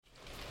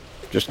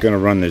Just going to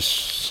run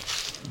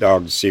this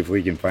dog to see if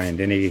we can find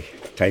any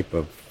type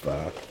of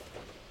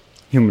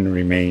human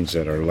remains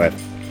that are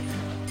left.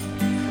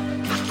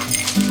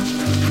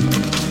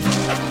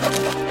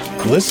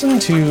 Listen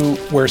to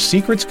Where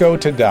Secrets Go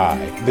to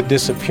Die, The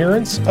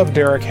Disappearance of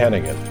Derek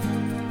Hennigan.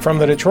 From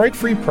the Detroit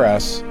Free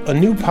Press, a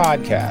new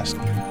podcast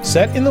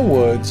set in the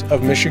woods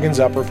of Michigan's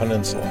Upper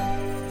Peninsula.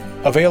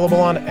 Available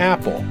on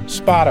Apple,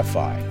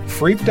 Spotify,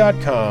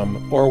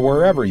 Freep.com, or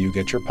wherever you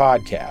get your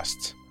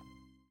podcasts.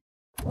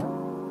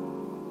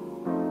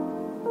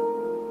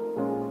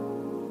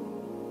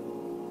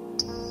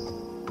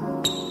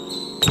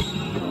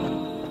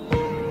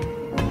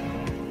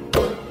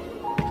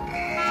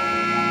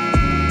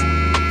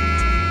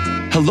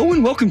 Hello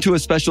and welcome to a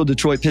special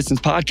Detroit Pistons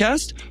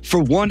podcast.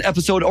 For one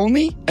episode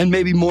only, and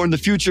maybe more in the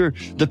future,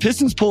 the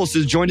Pistons Pulse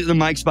is joined at the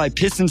mics by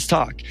Pistons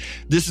Talk.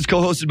 This is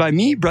co-hosted by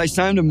me, Bryce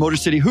Simon of Motor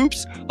City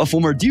Hoops, a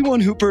former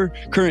D1 Hooper,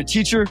 current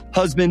teacher,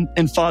 husband,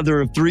 and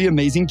father of 3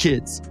 amazing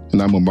kids.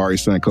 And I'm Amari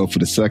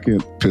Sankofa II,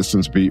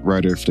 Pistons beat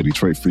writer for the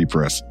Detroit Free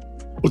Press.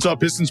 What's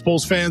up, Pistons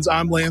Pulse fans?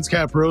 I'm Lance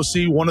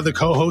Caprosi, one of the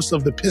co-hosts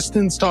of the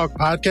Pistons Talk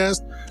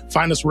podcast.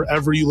 Find us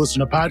wherever you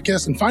listen to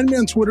podcasts and find me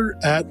on Twitter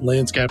at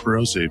Lance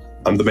Caprosi.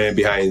 I'm the man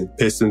behind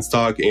Pistons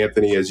Talk,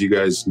 Anthony. As you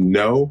guys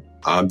know,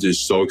 I'm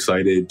just so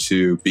excited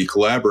to be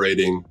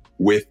collaborating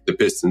with the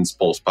Pistons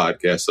Pulse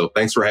podcast. So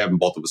thanks for having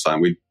both of us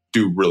on. We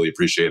do really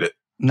appreciate it.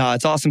 No,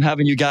 it's awesome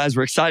having you guys.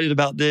 We're excited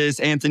about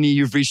this. Anthony,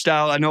 you've reached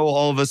out. I know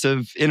all of us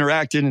have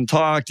interacted and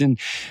talked, and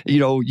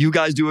you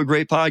guys do a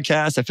great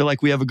podcast. I feel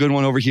like we have a good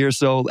one over here.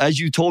 So as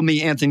you told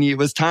me, Anthony, it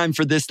was time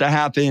for this to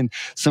happen.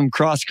 Some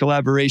cross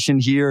collaboration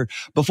here.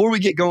 Before we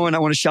get going, I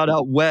want to shout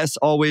out Wes,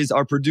 always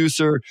our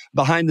producer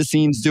behind the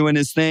scenes doing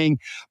his thing.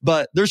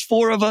 But there's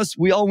 4 of us.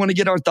 We all want to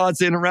get our thoughts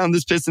in around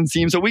this Pistons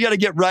team. So we got to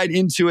get right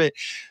into it.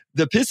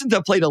 The Pistons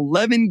have played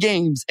 11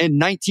 games in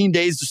 19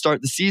 days to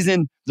start the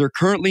season. They're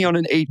currently on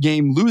an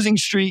 8-game losing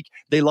streak.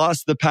 They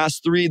lost the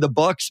past 3, the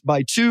Bucks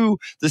by 2,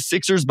 the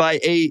Sixers by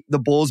 8, the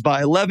Bulls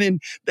by 11.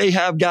 They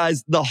have,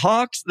 guys, the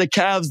Hawks, the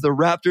Cavs, the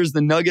Raptors,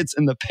 the Nuggets,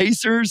 and the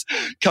Pacers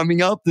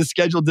coming up. The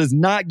schedule does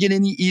not get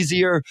any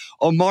easier.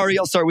 Omari,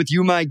 I'll start with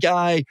you, my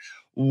guy.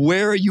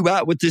 Where are you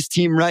at with this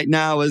team right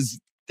now as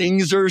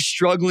things are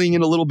struggling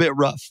and a little bit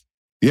rough?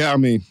 Yeah, I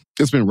mean,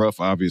 it's been rough,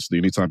 obviously.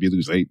 Anytime you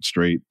lose 8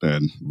 straight,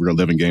 and we're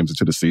 11 games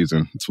into the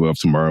season, 12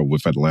 tomorrow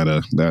with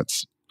Atlanta,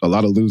 that's a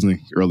lot of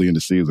losing early in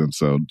the season.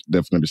 So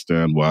definitely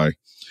understand why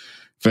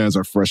fans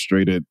are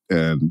frustrated.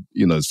 And,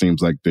 it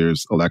seems like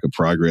there's a lack of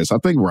progress. I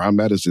think where I'm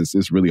at is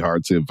it's really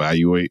hard to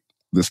evaluate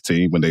this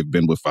team when they've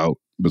been without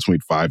between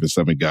 5 and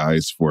 7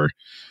 guys for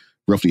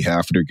roughly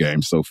half of their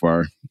games so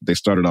far. They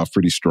started off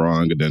pretty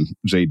strong, and then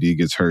JD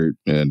gets hurt.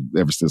 And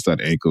ever since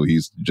that ankle,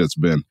 he's just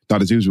been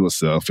not his usual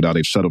self. Now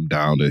they've shut him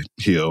down to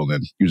heal,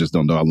 and you just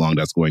don't know how long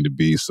that's going to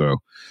be. So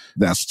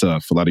that's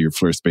tough. A lot of your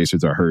floor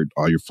spacers are hurt,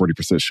 all your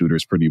 40%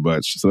 shooters pretty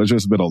much. So there's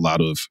just been a lot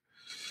of,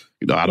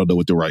 I don't know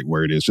what the right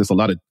word is, just a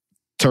lot of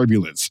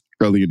turbulence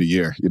early in the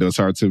year. It's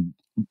hard to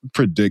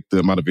predict the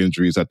amount of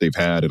injuries that they've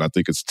had, and I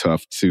think it's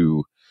tough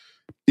to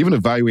even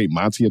evaluate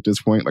Monty at this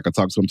point. Like I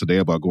talked to him today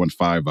about going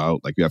 5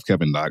 out. Like you have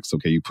Kevin Knox.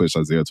 Okay, you push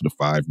Isaiah to the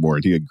 5 more,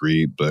 and he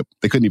agreed, but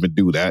they couldn't even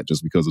do that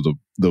just because of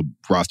the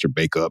roster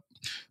makeup,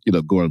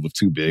 going with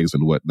 2 bigs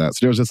and whatnot.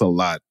 So there's just a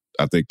lot,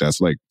 I think, that's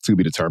like to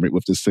be determined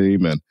with this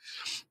team. And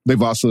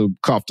they've also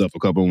coughed up a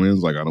couple of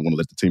wins. Like I don't want to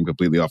let the team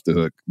completely off the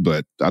hook,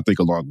 but I think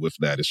along with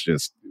that, it's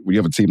just when you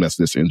have a team that's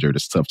this injured,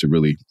 it's tough to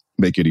really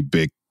make any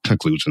big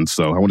conclusions.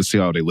 So I want to see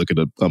how they look at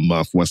a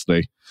month once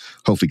they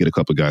hopefully get a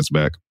couple of guys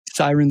back.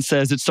 Siren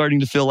says it's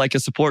starting to feel like a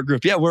support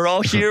group. Yeah, we're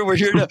all here. We're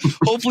here to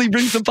hopefully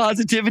bring some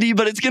positivity,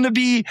 but it's going to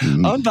be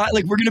we're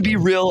going to be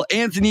real.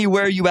 Anthony,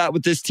 where are you at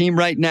with this team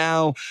right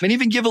now? And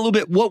even give a little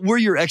bit, what were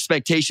your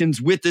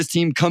expectations with this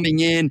team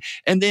coming in?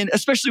 And then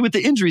especially with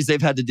the injuries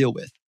they've had to deal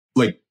with.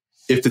 Like,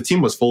 if the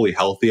team was fully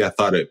healthy, I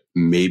thought it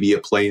maybe a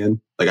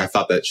play-in. Like, I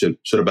thought that should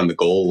have been the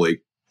goal,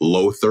 like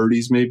low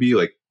 30s maybe,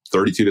 like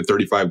 32 to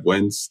 35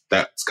 wins.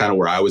 That's kind of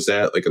where I was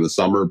at, like in the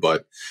summer.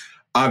 But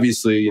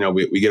obviously,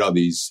 we get all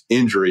these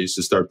injuries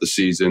to start the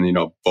season,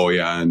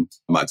 Bojan,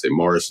 Monte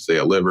Morris,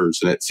 Isaiah Livers.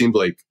 And it seemed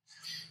like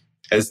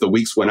as the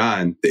weeks went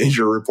on, the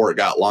injury report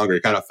got longer.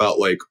 It kind of felt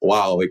like,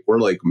 wow, like we're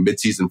like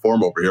mid-season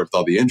form over here with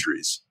all the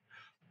injuries.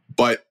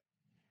 But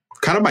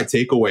kind of my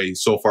takeaway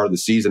so far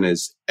this season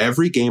is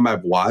every game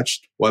I've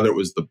watched, whether it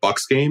was the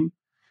Bucks game,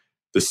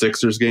 the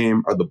Sixers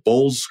game, or the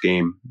Bulls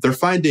game, they're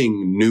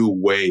finding new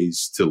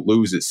ways to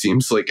lose, it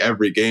seems like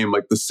every game.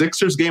 Like the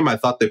Sixers game, I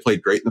thought they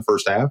played great in the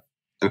first half.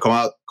 And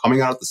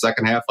coming out the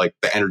second half, like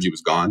the energy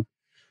was gone.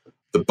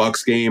 The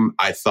Bucks game,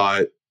 I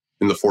thought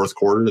in the fourth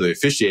quarter, the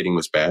officiating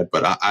was bad,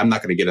 but I'm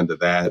not going to get into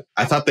that.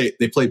 I thought they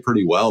played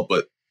pretty well,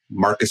 but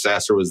Marcus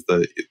Sasser was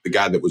the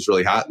guy that was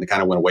really hot, and they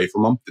kind of went away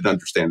from him. Didn't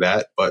understand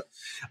that, but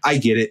I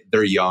get it.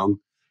 They're young.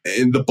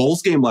 In the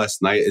Bulls game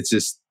last night,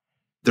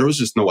 there was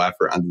just no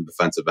effort on the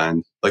defensive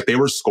end. Like they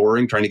were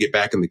scoring, trying to get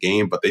back in the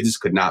game, but they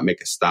just could not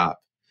make a stop.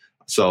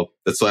 So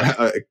that's what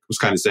I was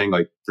kind of saying.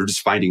 Like they're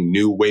just finding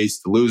new ways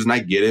to lose. And I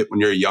get it when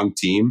you're a young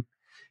team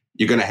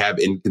you're going to have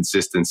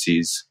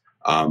inconsistencies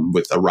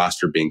with a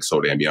roster being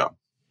so damn young.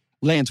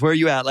 Lance, where are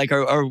you at? Like,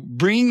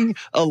 bring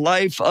a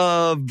life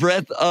of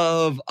breath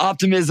of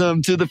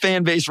optimism to the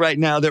fan base right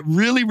now that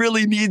really,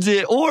 really needs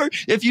it. Or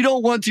if you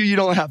don't want to, you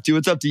don't have to.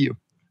 It's up to you.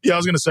 Yeah, I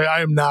was going to say,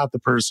 I am not the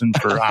person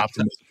for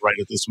optimism right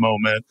at this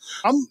moment.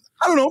 I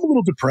don't know, I'm a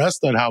little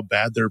depressed at how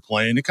bad they're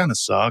playing. It kind of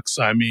sucks.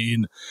 I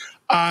mean,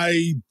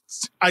 I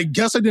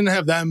guess I didn't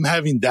have them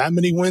having that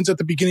many wins at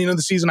the beginning of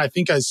the season. I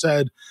think I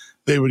said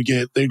they'd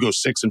go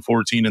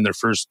 6-14 in their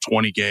first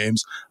 20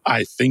 games.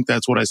 I think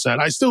that's what I said.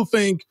 I still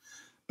think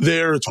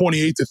they're a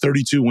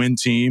 28-32 win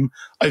team.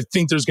 I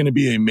think there's going to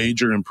be a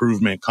major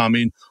improvement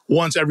coming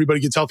once everybody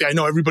gets healthy. I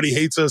know everybody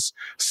hates us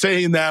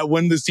saying that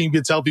when this team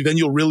gets healthy, then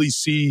you'll really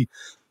see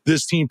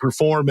this team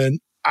perform. And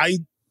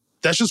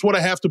that's just what I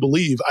have to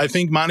believe. I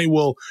think Monty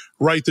will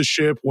right the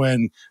ship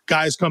when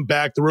guys come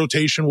back. The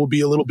rotation will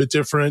be a little bit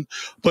different.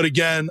 But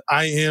again,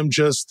 I am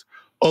just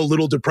a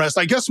little depressed.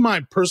 I guess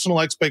my personal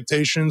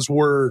expectations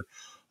were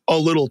a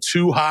little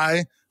too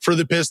high for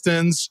the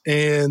Pistons.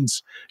 And,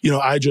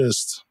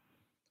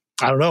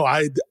 I don't know.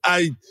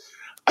 I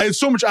have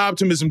so much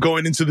optimism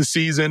going into the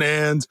season,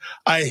 and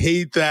I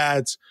hate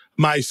that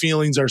my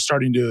feelings are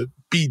starting to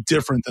be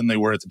different than they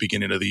were at the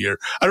beginning of the year.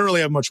 I don't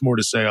really have much more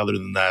to say other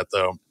than that,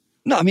 though.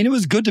 No, I mean, it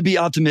was good to be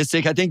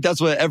optimistic. I think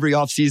that's what every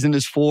offseason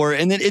is for.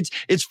 And then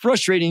it's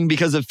frustrating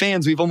because of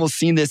fans. We've almost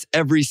seen this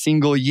every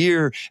single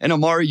year. And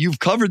Amari, you've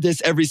covered this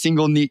every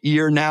single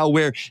year now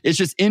where it's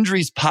just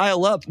injuries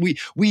pile up.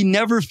 We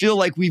never feel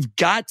like we've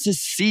got to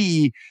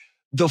see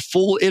the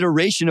full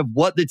iteration of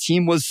what the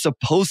team was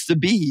supposed to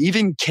be.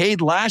 Even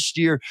Cade last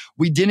year,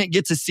 we didn't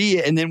get to see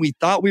it. And then we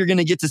thought we were going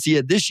to get to see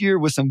it this year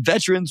with some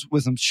veterans,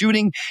 with some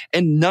shooting,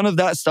 and none of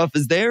that stuff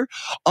is there.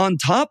 On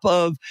top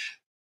of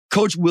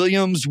Coach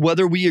Williams,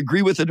 whether we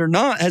agree with it or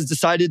not, has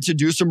decided to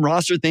do some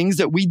roster things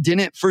that we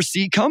didn't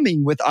foresee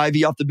coming with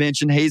Ivy off the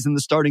bench and Hayes in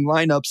the starting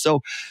lineup.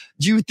 So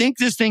do you think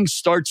this thing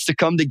starts to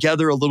come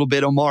together a little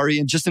bit, Omari,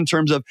 and just in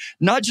terms of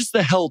not just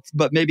the health,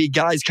 but maybe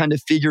guys kind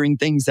of figuring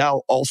things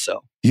out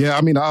also? Yeah,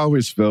 I mean, I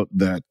always felt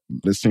that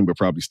this team would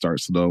probably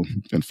start slow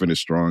and finish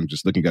strong,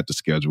 just looking at the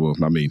schedule.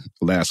 I mean,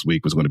 last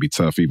week was going to be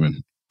tough,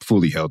 even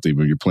fully healthy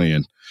when you're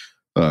playing,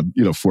 4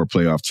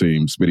 playoff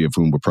teams, many of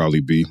whom would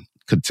probably be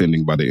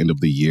contending by the end of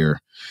the year.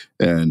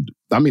 And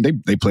I mean,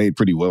 they played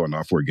pretty well in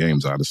all 4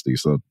 games, honestly.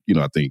 So,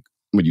 I think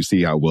when you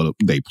see how well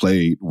they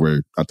played,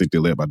 where I think they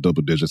led by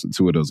double digits in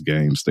 2 of those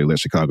games, they led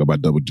Chicago by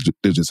double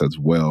digits as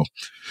well.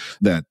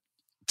 That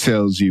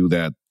tells you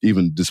that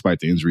even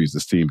despite the injuries,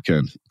 this team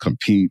can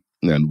compete.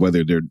 And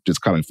whether they're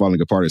just kind of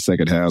falling apart at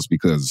second halves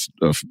because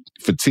of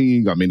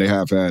fatigue. I mean, they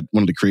have had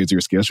one of the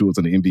crazier schedules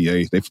in the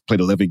NBA. They've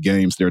played 11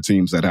 games. There are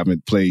teams that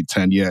haven't played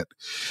 10 yet.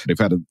 They've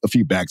had a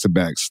few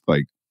back-to-backs.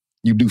 Like,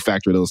 you do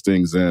factor those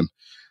things in.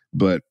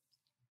 But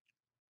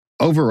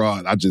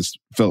overall, I just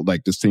felt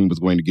like this team was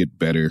going to get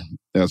better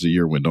as the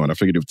year went on. I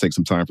figured it would take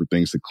some time for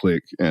things to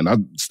click. And I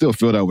still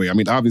feel that way. I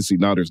mean, obviously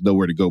now there's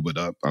nowhere to go but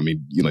up. I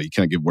mean, you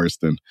can't get worse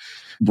than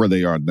where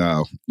they are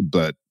now.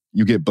 But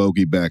you get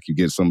Bogey back, you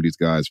get some of these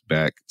guys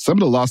back. Some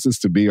of the losses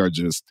to me are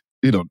just,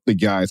 the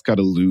guys kind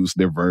of lose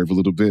their verve a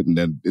little bit, and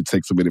then it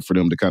takes a minute for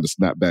them to kind of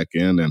snap back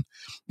in. And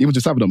even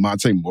just having a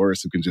Monte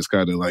Morris who can just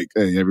kind of like,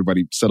 hey,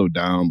 everybody settle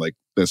down, like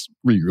let's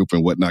regroup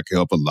and whatnot can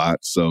help a lot.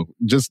 So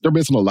just they're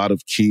missing a lot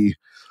of key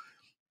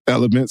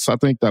elements, I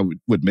think, that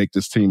would make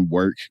this team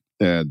work.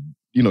 And,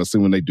 so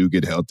when they do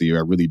get healthier,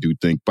 I really do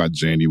think by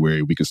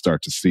January we can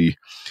start to see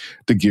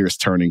the gears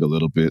turning a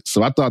little bit.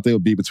 So I thought they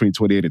would be between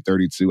 28 and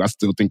 32. I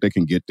still think they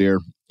can get there,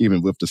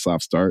 even with the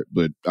soft start.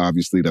 But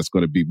obviously that's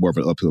going to be more of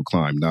an uphill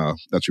climb now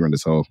that you're in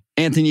this hole.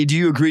 Anthony, do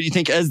you agree? Do you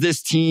think as this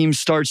team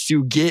starts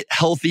to get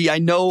healthy, I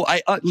know,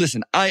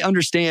 listen, I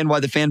understand why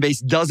the fan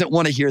base doesn't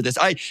want to hear this.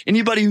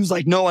 Anybody who's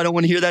like, no, I don't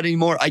want to hear that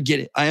anymore, I get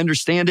it. I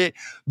understand it.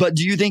 But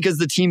do you think as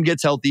the team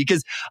gets healthy,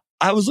 because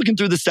I was looking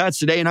through the stats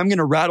today, and I'm going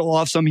to rattle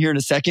off some here in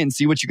a second and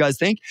see what you guys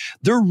think.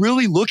 They're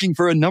really looking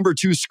for a number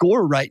 2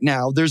 scorer right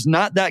now. There's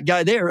not that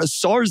guy there.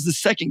 Asar's the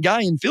second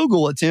guy in field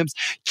goal attempts.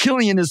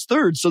 Killian is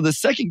third. So the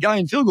second guy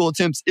in field goal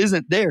attempts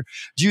isn't there.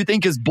 Do you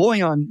think as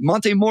Boyan,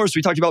 Monte Morris,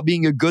 we talked about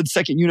being a good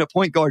second unit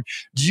point guard.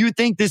 Do you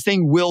think this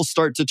thing will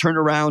start to turn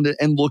around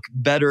and look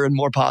better and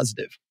more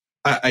positive?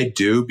 I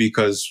do,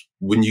 because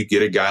when you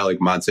get a guy like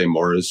Monte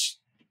Morris,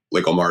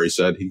 like Omari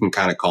said, he can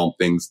kind of calm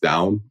things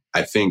down.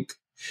 I think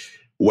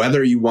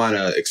whether you want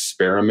to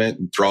experiment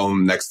and throw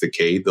him next to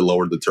Cade to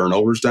lower the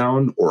turnovers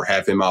down or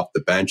have him off the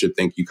bench, I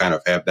think you kind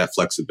of have that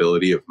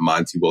flexibility if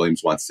Monty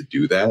Williams wants to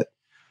do that.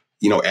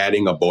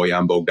 Adding a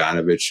Bojan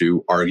Bogdanovic,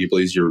 who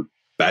arguably is your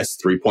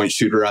best 3-point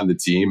shooter on the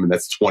team, and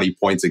that's 20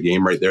 points a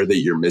game right there that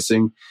you're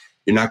missing.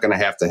 You're not going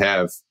to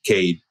have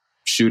Cade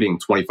shooting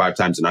 25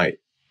 times a night.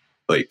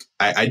 Like,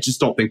 I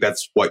just don't think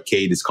that's what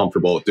Cade is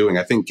comfortable with doing.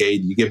 I think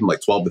Cade, you give him like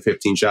 12 to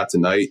 15 shots a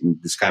night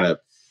and just kind of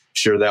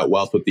share that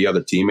wealth with the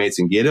other teammates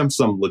and get him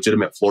some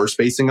legitimate floor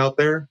spacing out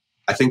there.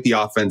 I think the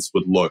offense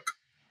would look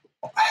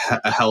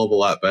a hell of a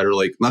lot better.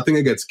 Like, nothing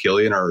against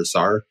Killian or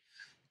Asar,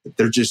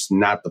 they're just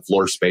not the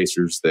floor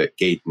spacers that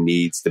Cade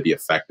needs to be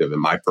effective, in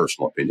my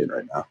personal opinion,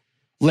 right now.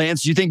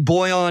 Lance, do you think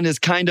Bojan is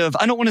kind of,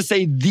 I don't want to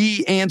say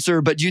the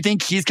answer, but do you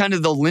think he's kind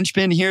of the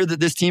linchpin here that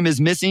this team is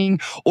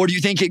missing? Or do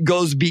you think it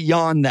goes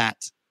beyond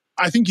that?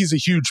 I think he's a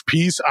huge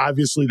piece.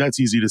 Obviously, that's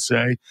easy to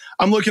say.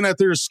 I'm looking at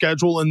their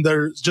schedule, and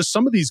there's just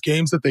some of these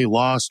games that they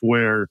lost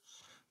where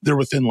they're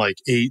within like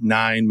 8,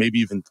 9, maybe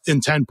even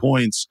in 10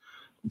 points.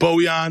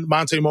 Bojan,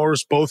 Monte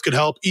Morris both could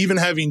help. Even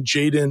having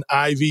Jaden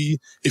Ivey,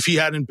 if he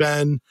hadn't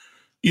been,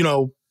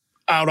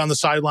 out on the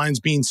sidelines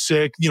being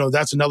sick,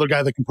 that's another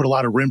guy that can put a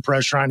lot of rim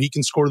pressure on. He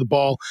can score the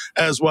ball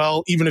as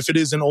well, even if it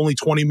is in only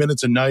 20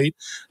 minutes a night.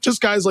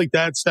 Just guys like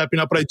that stepping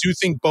up. But I do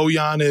think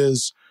Bojan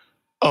is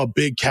a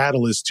big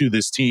catalyst to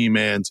this team,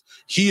 and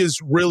he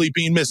is really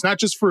being missed, not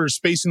just for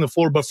spacing the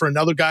floor, but for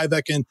another guy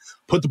that can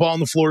put the ball on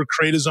the floor,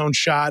 create his own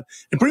shot,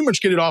 and pretty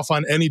much get it off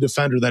on any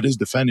defender that is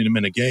defending him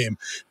in a game.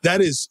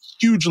 That is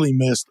hugely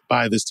missed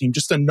by this team.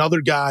 Just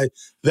another guy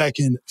that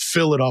can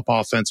fill it up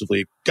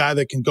offensively, guy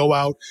that can go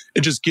out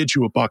and just get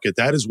you a bucket.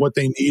 That is what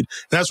they need,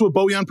 and that's what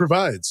Bojan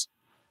provides.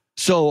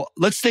 So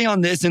let's stay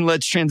on this and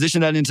let's transition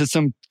that into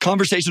some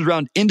conversations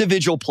around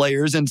individual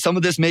players. And some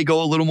of this may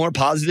go a little more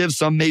positive.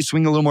 Some may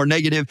swing a little more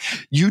negative.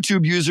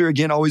 YouTube user,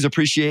 again, always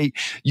appreciate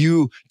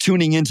you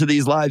tuning into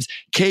these lives.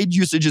 Cade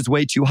usage is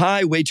way too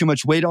high, way too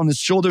much weight on his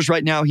shoulders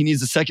right now. He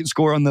needs a second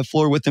scorer on the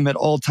floor with him at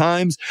all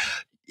times.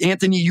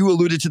 Anthony, you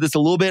alluded to this a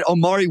little bit.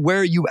 Omari,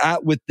 where are you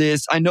at with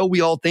this? I know we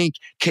all think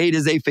Cade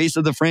is a face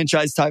of the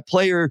franchise type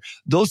player,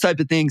 those type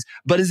of things,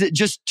 but is it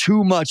just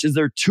too much? Is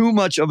there too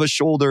much of a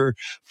shoulder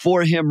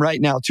for him right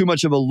now? Too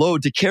much of a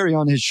load to carry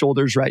on his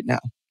shoulders right now?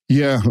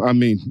 Yeah, I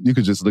mean, you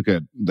could just look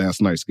at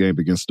last night's game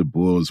against the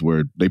Bulls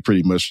where they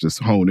pretty much just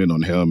hone in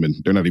on him and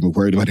they're not even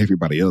worried about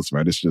everybody else,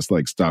 right? It's just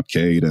like stop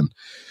Cade and,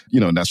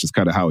 and that's just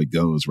kind of how it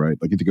goes, right?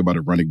 Like you think about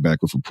a running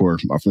back with a poor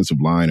offensive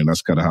line and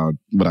that's kind of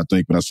what I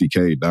think when I see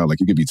Cade now.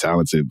 Like you could be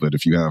talented, but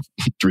if you have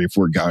 3 or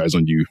 4 guys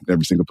on you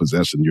every single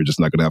possession, you're just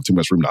not going to have too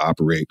much room to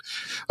operate,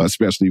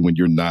 especially when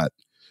you're not,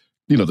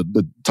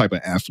 the type of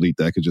athlete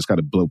that could just kind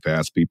of blow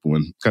past people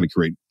and kind of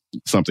create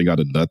something out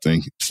of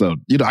nothing. So,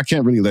 I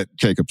can't really let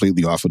K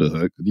completely off of the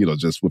hook,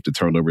 just with the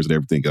turnovers and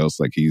everything else.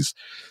 Like he's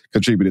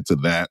contributed to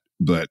that,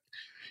 but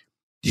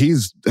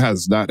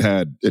has not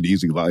had an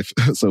easy life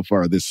so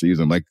far this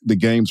season. Like the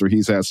games where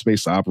he's had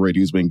space to operate,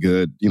 he's been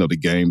good. The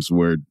games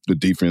where the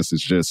defense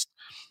is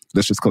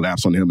let's just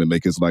collapse on him and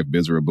make his life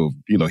miserable.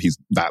 He's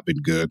not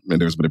been good.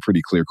 And there's been a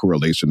pretty clear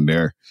correlation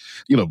there.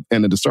 And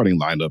in the starting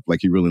lineup,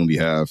 like you really only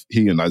have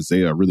he and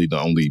Isaiah are really the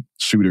only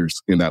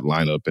shooters in that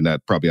lineup. And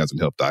that probably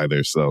hasn't helped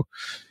either. So,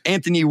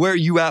 Anthony, where are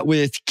you at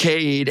with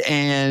Cade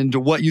and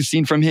what you've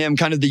seen from him,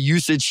 kind of the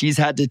usage he's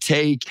had to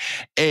take?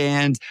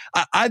 And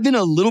I've been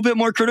a little bit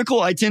more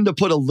critical. I tend to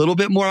put a little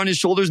bit more on his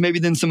shoulders maybe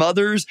than some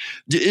others.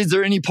 Is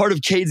there any part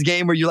of Cade's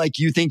game where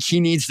you think he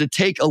needs to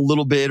take a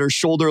little bit or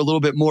shoulder a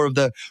little bit more of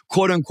the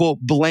quote unquote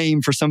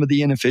blame for some of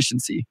the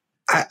inefficiency?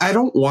 I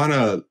don't want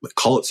to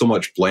call it so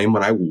much blame.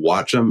 When I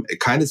watch him, it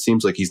kind of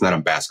seems like he's not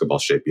in basketball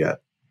shape yet.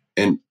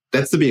 And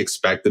that's to be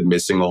expected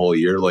missing a whole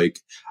year. Like,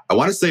 I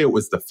want to say it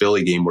was the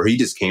Philly game where he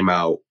just came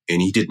out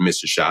and he didn't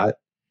miss a shot.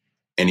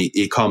 And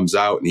he comes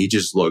out and he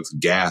just looks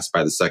gassed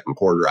by the second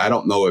quarter. I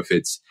don't know if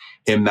it's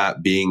him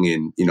not being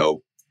in,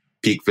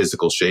 peak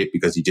physical shape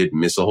because he did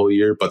miss a whole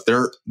year. But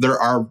there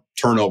are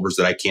turnovers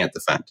that I can't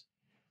defend,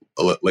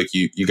 like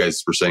you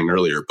guys were saying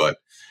earlier. But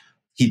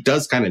he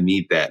does kind of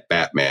need that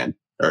Batman,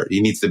 or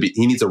he needs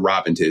a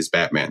Robin to his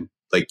Batman.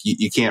 Like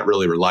you can't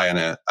really rely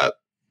on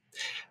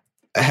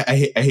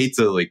I hate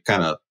to like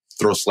kind of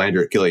throw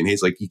slander at Killian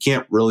Hayes. Like you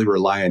can't really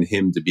rely on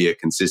him to be a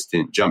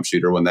consistent jump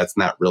shooter when that's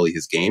not really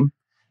his game.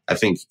 I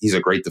think he's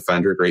a great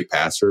defender, great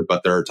passer,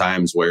 but there are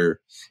times where,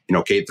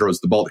 Cade throws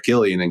the ball to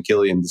Killian and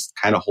Killian just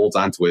kind of holds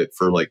onto it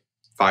for like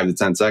 5 to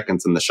 10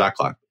 seconds and the shot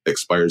clock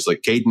expires.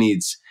 Like Cade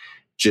needs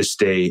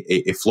just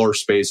a floor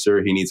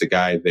spacer. He needs a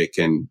guy that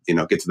can,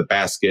 get to the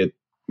basket.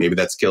 Maybe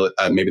that's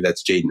maybe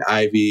that's Jaden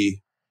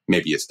Ivey.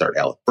 Maybe you start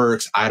Alec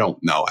Burks. I don't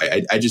know.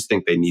 I just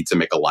think they need to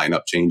make a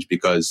lineup change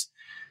because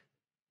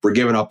we're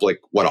giving up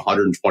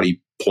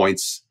 120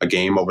 points a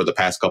game over the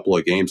past couple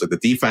of games. Like the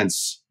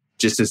defense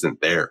just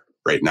isn't there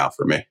right now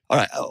for me. All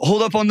right,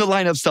 hold up on the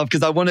lineup stuff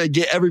because I want to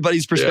get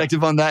everybody's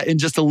perspective on that in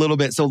just a little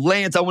bit. So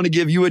Lance, I want to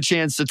give you a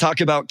chance to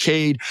talk about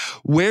Cade.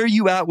 Where are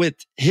you at with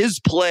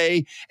his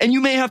play? And you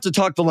may have to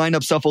talk the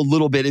lineup stuff a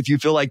little bit if you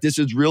feel like this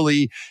is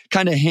really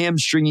kind of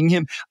hamstringing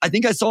him. I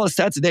think I saw a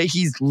stat today.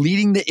 He's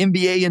leading the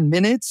NBA in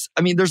minutes.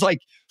 I mean, there's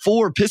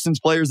 4 Pistons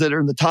players that are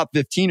in the top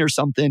 15 or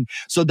something.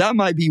 So that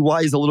might be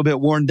why he's a little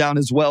bit worn down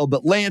as well.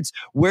 But Lance,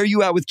 where are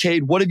you at with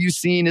Cade? What have you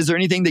seen? Is there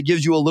anything that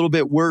gives you a little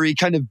bit worry,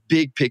 kind of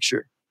big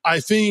picture? I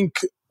think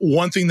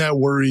one thing that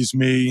worries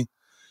me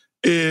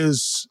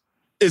is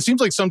it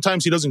seems like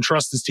sometimes he doesn't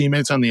trust his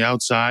teammates on the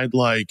outside.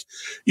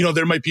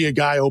 There might be a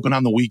guy open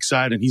on the weak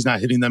side and he's not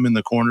hitting them in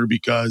the corner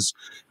because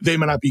they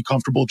might not be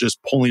comfortable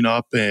just pulling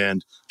up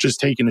and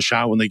just taking a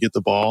shot when they get the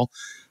ball.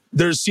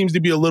 There seems to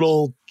be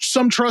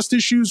some trust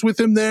issues with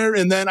him there.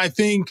 And then I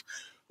think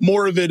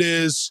more of it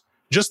is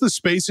just the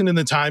spacing and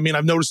the timing.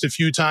 I've noticed a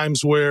few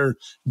times where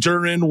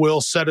Duren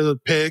will set a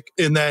pick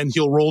and then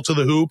he'll roll to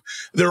the hoop.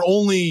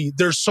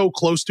 They're so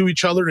close to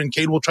each other, and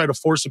Cade will try to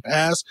force a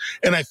pass.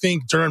 And I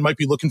think Duren might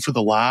be looking for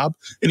the lob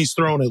and he's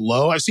throwing it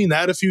low. I've seen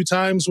that a few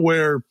times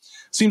where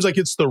it seems like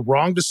it's the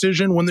wrong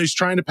decision when he's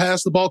trying to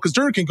pass the ball, because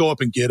Duren can go up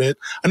and get it.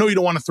 I know you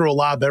don't want to throw a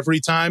lob every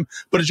time,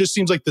 but it just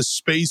seems like the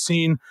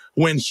spacing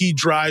when he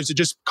drives, it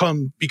just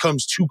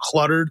becomes too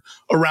cluttered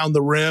around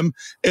the rim.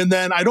 And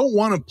then I don't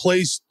want to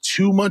place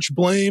too much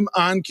blame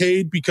on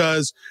Cade,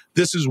 because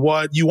this is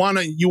what you want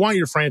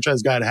your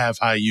franchise guy to have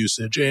high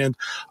usage. And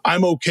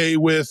I'm okay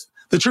with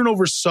the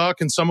turnovers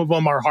suck, and some of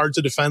them are hard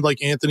to defend,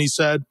 like Anthony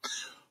said.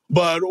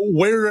 But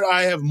where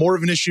I have more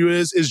of an issue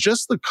is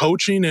just the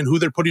coaching and who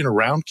they're putting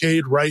around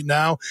Cade right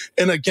now.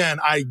 And again,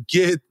 I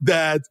get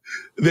that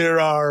there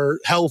are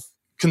health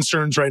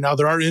concerns right now.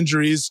 There are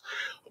injuries,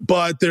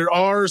 but there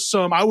are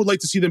some, I would like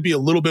to see them be a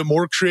little bit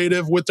more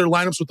creative with their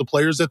lineups, with the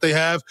players that they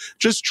have.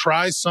 Just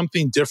try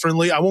something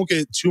differently. I won't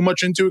get too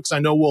much into it because I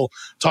know we'll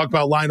talk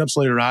about lineups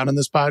later on in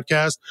this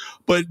podcast,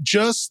 but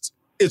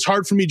it's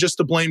hard for me just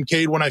to blame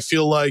Cade when I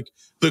feel like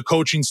the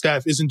coaching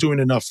staff isn't doing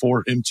enough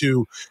for him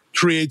to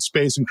create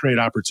space and create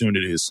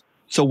opportunities.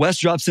 So West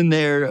drops in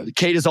there.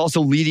 Cade is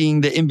also leading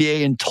the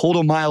NBA in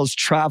total miles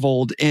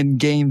traveled in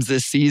games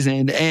this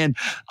season. And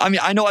I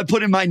mean, I know I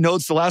put in my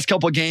notes the last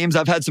couple of games,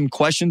 I've had some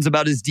questions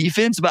about his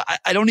defense, but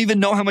I don't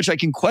even know how much I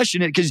can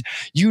question it, because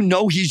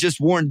he's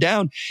just worn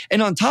down.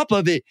 And on top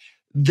of it,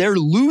 they're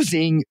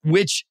losing,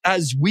 which,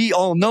 as we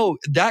all know,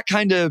 that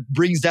kind of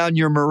brings down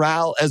your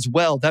morale as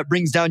well. That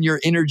brings down your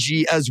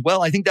energy as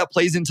well. I think that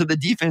plays into the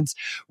defense.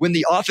 When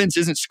the offense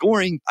isn't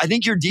scoring, I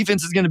think your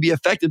defense is going to be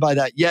affected by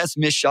that. Yes,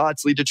 missed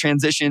shots lead to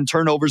transition,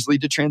 turnovers lead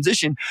to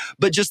transition,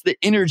 but just the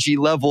energy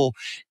level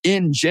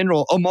in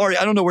general. Omari,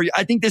 I don't know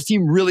I think this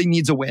team really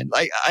needs a win.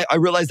 Like, I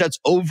realize that's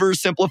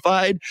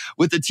oversimplified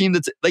with the team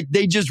that's like,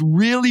 they just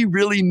really,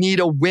 really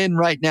need a win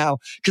right now,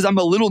 because I'm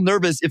a little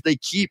nervous if they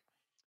keep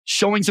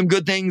showing some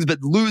good things, but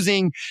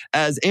losing,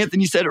 as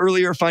Anthony said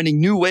earlier, finding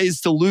new ways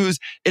to lose.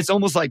 It's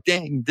almost like,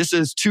 dang, this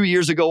is 2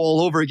 years ago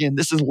all over again.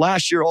 This is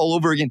last year all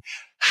over again.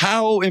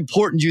 How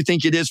important do you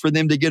think it is for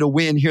them to get a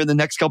win here in the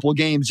next couple of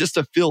games, just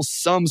to feel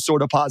some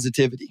sort of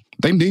positivity?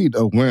 They need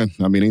a win.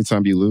 I mean,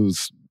 anytime you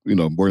lose,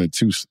 more than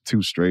two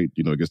straight,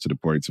 it gets to the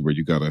point to where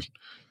you got to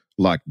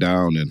lock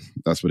down, and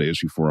that's what the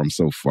issue for them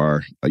so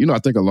far. I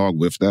think along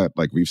with that,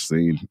 like we've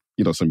seen,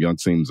 some young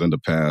teams in the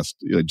past,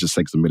 it just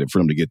takes a minute for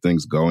them to get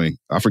things going.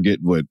 I forget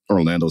what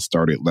Orlando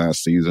started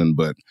last season,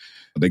 but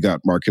they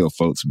got Markelle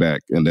Fultz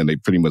back, and then they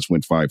pretty much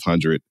went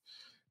 500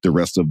 the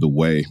rest of the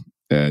way.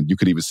 And you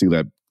could even see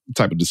that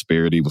type of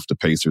disparity with the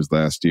Pacers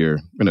last year.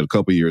 And a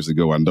couple of years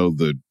ago, I know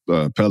the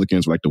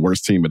Pelicans were like the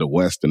worst team in the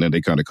West, and then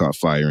they kind of caught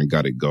fire and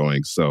got it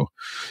going. So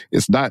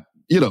it's not,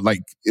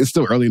 it's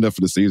still early enough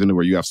for the season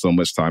where you have so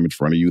much time in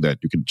front of you that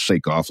you can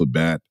shake off a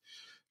bad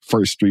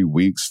first 3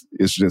 weeks.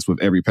 It's just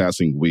with every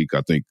passing week,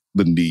 I think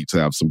the need to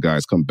have some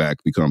guys come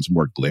back becomes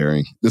more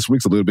glaring. This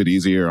week's a little bit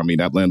easier. I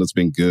mean, Atlanta's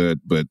been good,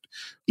 but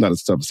not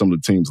as tough as some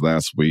of the teams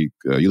last week.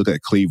 You look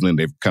at Cleveland,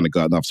 they've kind of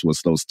gotten off to a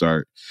slow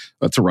start.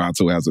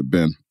 Toronto hasn't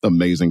been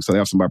amazing, so they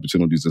have some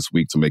opportunities this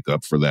week to make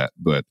up for that.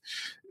 But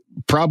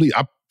probably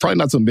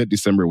not till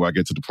mid-December where I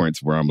get to the point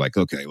where I'm like,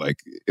 okay, like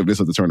if this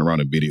is to turn around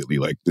immediately,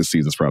 like this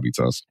season's probably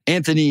tough.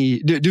 Anthony,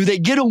 do they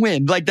get a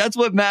win? Like that's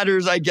what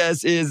matters, I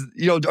guess, is,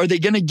 are they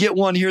going to get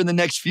one here in the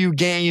next few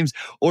games,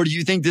 or do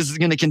you think this is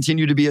going to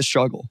continue to be a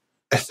struggle?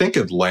 I think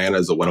Atlanta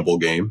is a winnable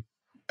game.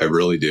 I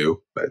really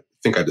do. I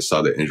think I just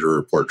saw the injury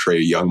report.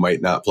 Trae Young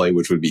might not play,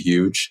 which would be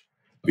huge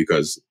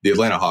because the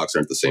Atlanta Hawks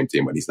aren't the same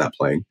team when he's not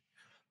playing.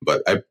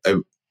 But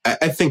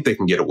I think they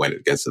can get a win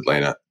against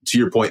Atlanta. To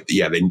your point,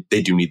 yeah,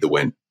 they do need the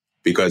win,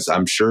 because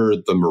I'm sure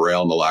the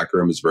morale in the locker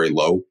room is very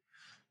low,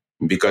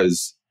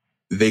 because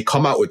they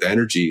come out with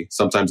energy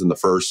sometimes in the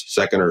first,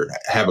 second, or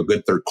have a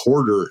good third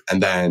quarter,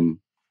 and then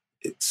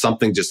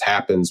something just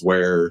happens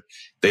where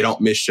they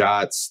don't miss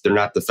shots, they're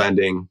not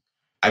defending.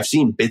 I've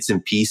seen bits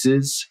and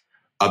pieces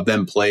of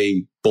them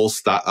play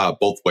both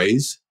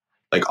ways,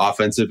 like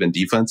offensive and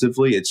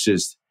defensively. It's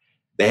just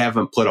they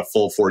haven't put a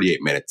full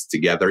 48 minutes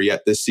together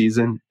yet this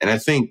season, and I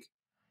think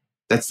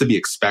that's to be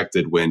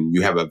expected when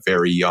you have a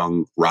very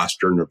young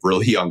roster and a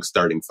really young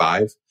starting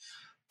five.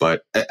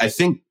 But I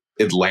think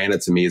Atlanta,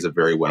 to me, is a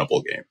very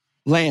winnable game.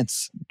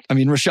 Lance, I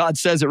mean, Rashad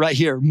says it right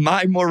here.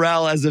 My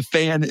morale as a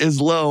fan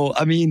is low.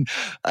 I mean,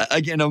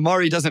 again,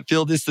 Omari doesn't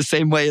feel this the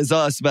same way as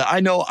us, but I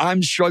know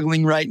I'm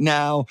struggling right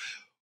now.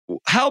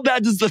 How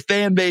bad does the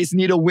fan base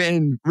need a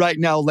win right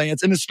now,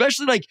 Lance? And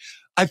especially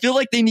I feel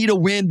like they need a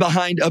win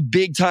behind a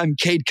big-time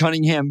Cade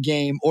Cunningham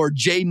game or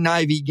Jaden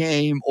Ivey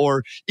game,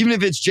 or even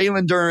if it's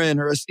Jalen Duren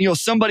or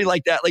somebody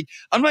like that. Like,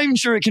 I'm not even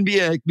sure it can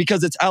be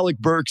because it's Alec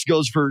Burks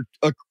goes for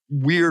a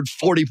weird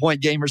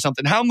 40-point game or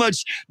something. How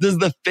much does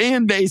the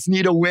fan base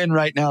need a win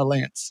right now,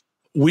 Lance?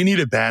 we need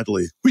it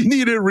badly. We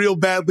need it real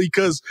badly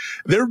because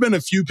there have been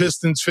a few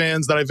Pistons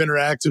fans that I've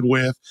interacted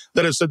with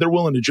that have said they're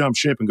willing to jump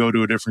ship and go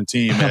to a different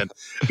team. And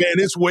man,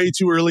 it's way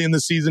too early in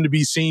the season to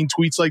be seeing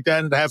tweets like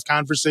that and to have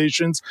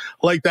conversations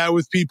like that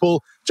with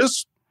people.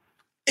 Just,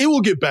 it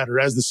will get better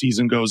as the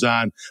season goes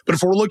on. But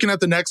if we're looking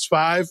at the next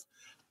 5,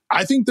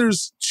 I think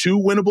there's 2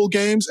 winnable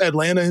games,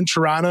 Atlanta and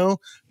Toronto.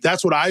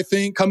 That's what I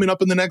think coming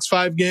up in the next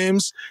 5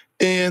 games.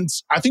 And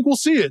I think we'll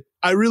see it.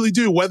 I really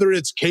do. Whether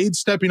it's Cade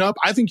stepping up,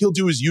 I think he'll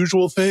do his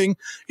usual thing,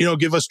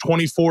 give us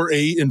 24,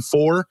 8, and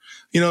 4,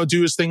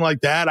 do his thing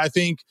like that. I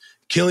think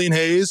Killian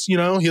Hayes,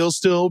 he'll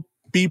still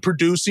be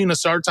producing.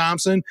 Asar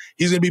Thompson,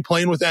 he's going to be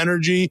playing with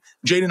energy.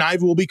 Jaden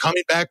Ivey will be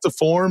coming back to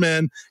form.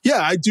 And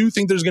yeah, I do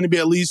think there's going to be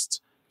at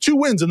least 2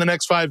 wins in the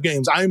next 5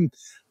 games.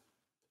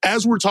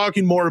 As we're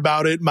talking more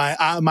about it,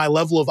 my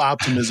level of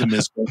optimism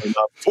is going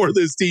up for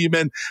this team.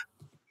 And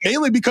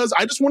mainly because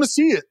I just want to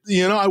see it.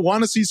 I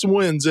want to see some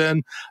wins,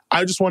 and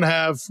I just want to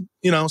have,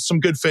 some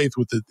good faith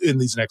with it in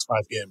these next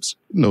 5 games.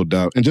 No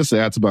doubt. And just to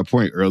add to my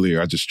point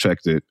earlier, I just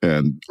checked it,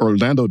 and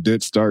Orlando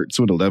did start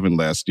 2-11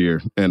 last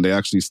year, and they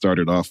actually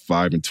started off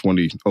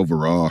 5-20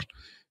 overall.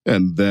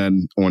 And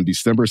then on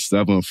December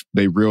 7th,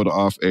 they reeled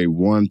off a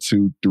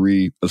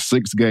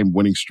 6-game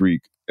winning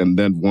streak, and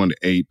then won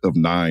 8 of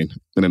 9.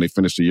 And then they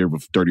finished the year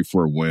with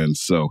 34 wins.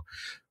 So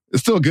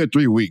it's still a good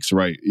 3 weeks,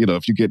 right?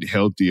 If you get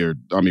healthier,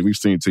 we've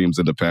seen teams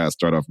in the past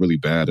start off really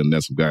bad and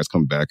then some guys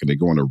come back and they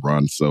go on a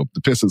run. So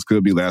the Pistons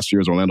could be last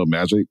year's Orlando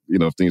Magic,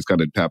 if things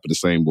kind of happen the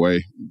same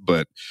way.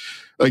 But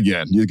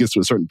again, you get to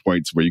a certain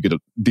point where you get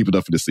deep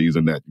enough in the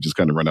season that you just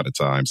kind of run out of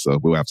time. So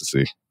we'll have to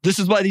see. This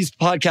is why these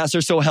podcasts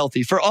are so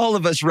healthy for all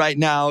of us right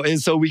now.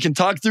 And so we can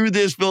talk through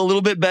this, feel a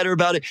little bit better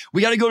about it.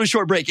 We got to go to a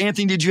short break.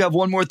 Anthony, did you have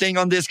one more thing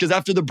on this? Because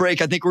after the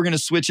break, I think we're going to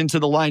switch into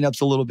the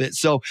lineups a little bit.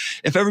 So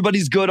if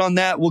everybody's good on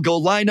that, we'll go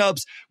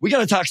lineups. We got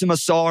to talk some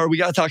Asar. We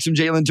got to talk some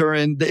Jalen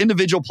Duren, the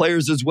individual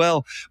players as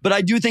well. But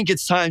I do think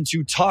it's time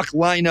to talk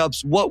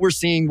lineups, what we're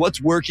seeing,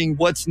 what's working,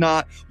 what's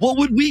not. What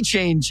would we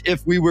change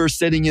if we were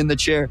sitting in the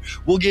chair?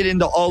 We'll get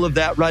into all of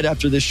that right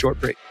after this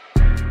short break.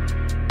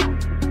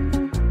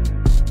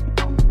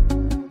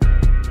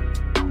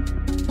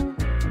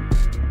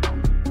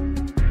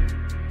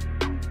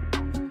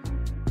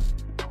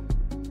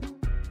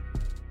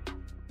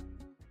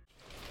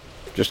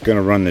 Just going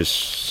to run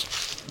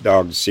this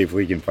dog to see if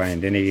we can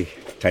find any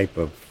type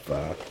of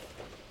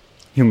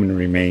human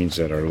remains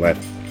that are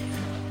left.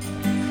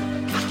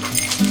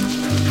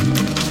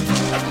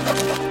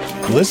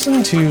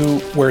 Listen to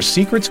Where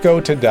Secrets Go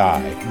to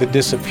Die, The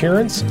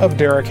Disappearance of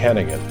Derek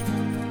Hennigan.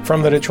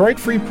 From the Detroit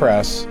Free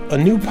Press, a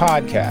new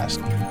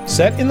podcast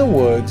set in the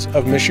woods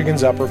of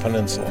Michigan's Upper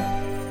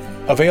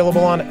Peninsula.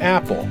 Available on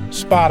Apple,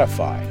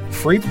 Spotify,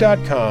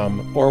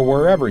 Freep.com, or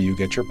wherever you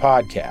get your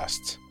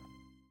podcasts.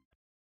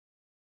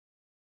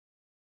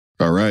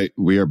 All right,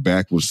 we are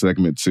back with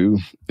segment 2,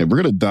 and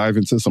we're going to dive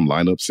into some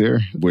lineups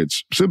here,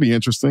 which should be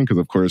interesting because,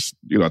 of course,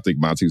 I think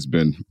Monty's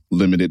been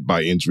limited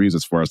by injuries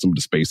as far as some of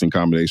the spacing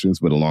combinations,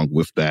 but along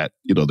with that,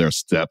 there are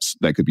steps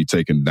that could be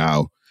taken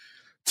now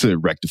to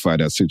rectify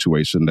that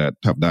situation that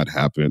have not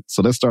happened.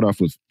 So let's start off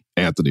with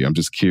Anthony. I'm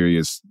just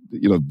curious,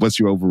 what's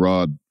your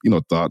overall,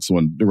 thoughts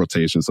on the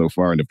rotation so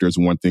far? And if there's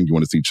one thing you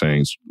want to see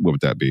changed, what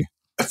would that be?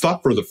 I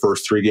thought for the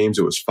first 3 games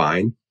it was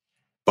fine,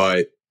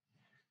 but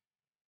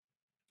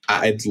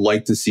I'd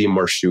like to see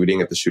more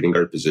shooting at the shooting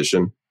guard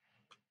position.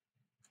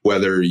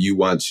 Whether you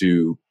want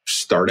to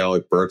start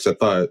Alec Burks, I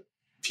thought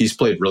he's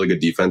played really good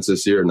defense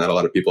this year. Not a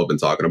lot of people have been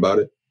talking about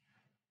it.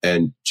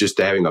 And just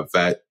having a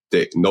vet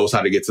that knows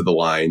how to get to the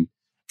line,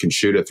 can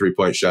shoot a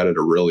 3-point shot at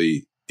a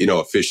really,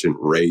 efficient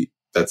rate.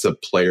 That's a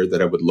player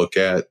that I would look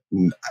at.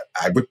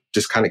 I would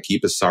just kind of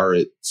keep Asar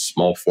at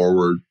small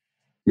forward,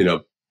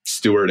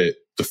 Stewart at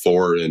the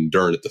 4 and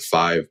Duren at the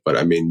 5.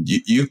 But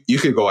you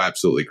could go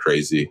absolutely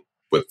crazy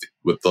with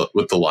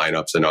the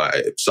lineups. I know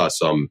I saw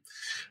some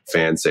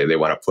fans say they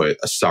want to put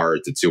Asar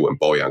at the 2 when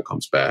Bojan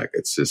comes back.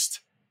 It's just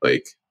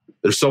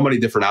there's so many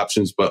different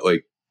options, but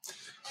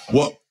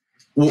what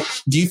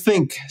do you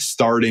think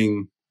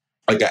starting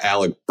a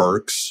Alec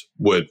Burks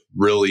would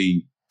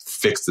really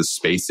fix the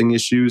spacing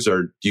issues?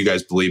 Or do you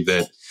guys believe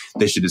that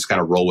they should just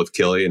kind of roll with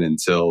Killian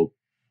until,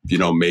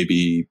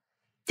 maybe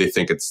they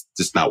think it's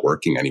just not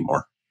working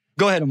anymore?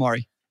 Go ahead,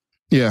 Amari.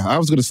 Yeah, I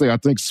was going to say, I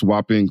think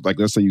swapping,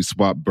 let's say you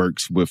swap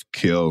Burks with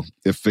Kill,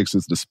 it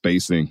fixes the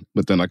spacing.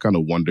 But then I kind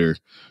of wonder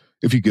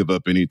if you give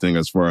up anything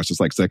as far as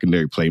just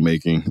secondary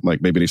playmaking.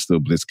 Maybe they still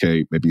blitz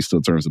Cade, maybe he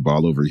still turns the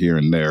ball over here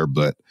and there.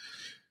 But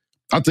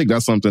I think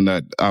that's something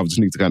that I just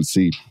need to kind of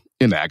see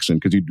in action,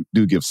 because you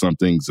do give some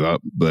things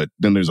up. But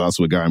then there's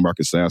also a guy,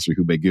 Marcus Sasser,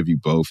 who may give you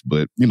both.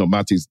 But,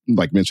 Monty's,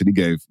 mentioned, he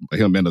gave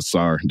him and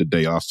Asar the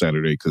day off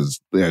Saturday because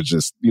they're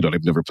just,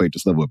 they've never played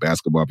this level of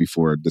basketball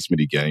before this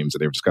many games, and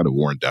they were just kind of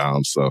worn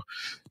down. So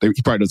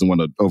he probably doesn't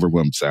want to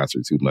overwhelm Sasser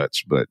too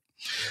much. But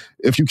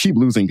if you keep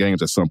losing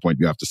games, at some point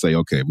you have to say,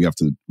 okay, we have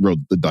to roll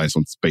the dice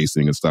on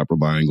spacing and stop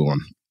relying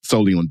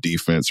solely on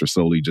defense or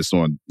solely just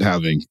on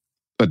having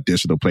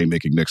additional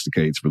playmaking next to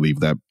Cade to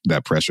relieve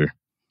that pressure.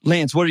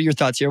 Lance, what are your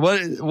thoughts here?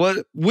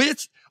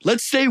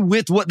 Let's stay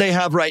with what they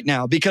have right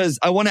now, because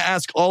I want to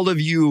ask all of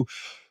you,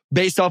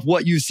 based off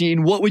what you've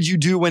seen, what would you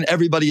do when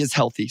everybody is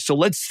healthy? So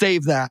let's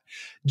save that.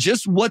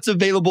 Just what's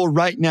available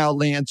right now,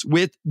 Lance,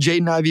 with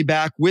Jaden Ivey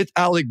back, with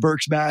Alec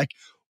Burks back.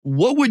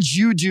 What would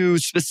you do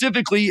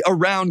specifically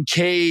around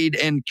Cade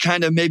and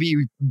kind of maybe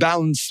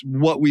balance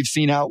what we've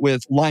seen out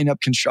with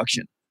lineup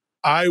construction?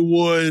 I'd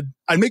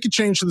make a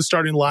change to the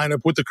starting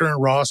lineup with the current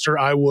roster.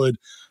 I would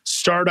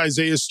start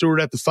Isaiah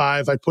Stewart at the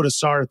 5. I'd put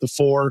Asar at the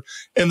 4.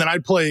 And then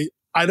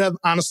I'd have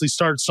honestly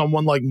start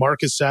someone like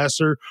Marcus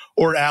Sasser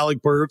or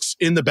Alec Burks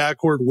in the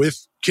backcourt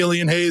with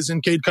Killian Hayes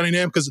and Cade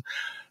Cunningham, because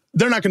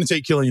they're not going to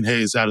take Killian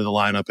Hayes out of the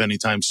lineup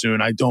anytime soon.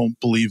 I don't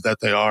believe that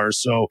they are.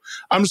 So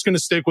I'm just going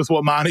to stick with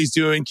what Monty's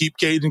doing, keep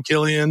Cade and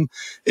Killian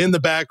in the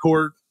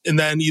backcourt, and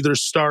then either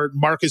start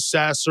Marcus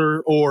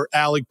Sasser or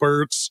Alec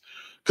Burks,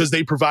 because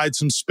they provide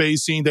some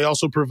spacing. They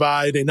also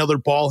provide another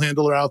ball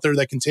handler out there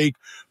that can take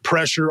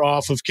pressure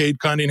off of Cade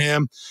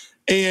Cunningham.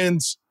 And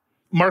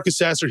Marcus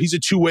Sasser, he's a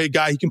two-way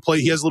guy. He can play.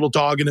 He has a little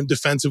dog in him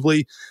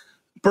defensively.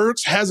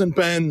 Burks hasn't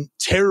been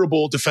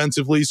terrible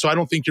defensively, so I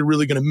don't think you're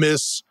really going to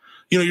miss.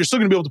 You're still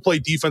going to be able to play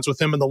defense with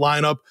him in the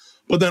lineup.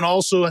 But then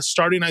also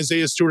starting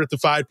Isaiah Stewart at the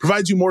 5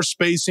 provides you more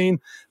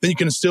spacing. Then you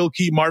can still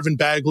keep Marvin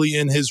Bagley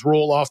in his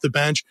role off the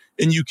bench,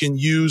 and you can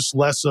use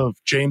less of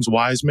James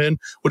Wiseman,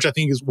 which I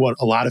think is what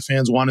a lot of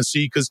fans want to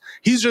see, because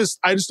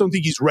I just don't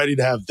think he's ready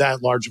to have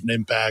that large of an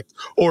impact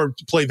or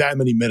to play that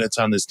many minutes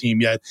on this team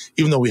yet,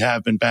 even though we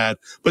have been bad.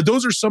 But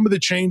those are some of the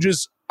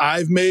changes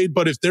I've made.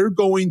 But if they're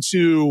going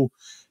to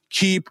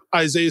keep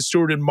Isaiah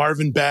Stewart and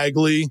Marvin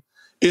Bagley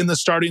in the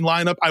starting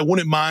lineup, I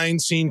wouldn't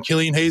mind seeing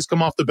Killian Hayes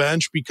come off the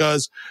bench,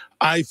 because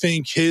I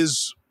think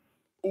his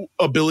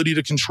ability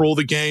to control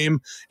the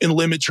game and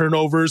limit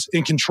turnovers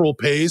and control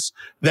pace,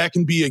 that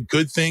can be a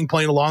good thing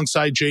playing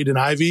alongside Jaden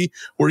Ivey,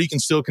 where he can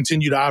still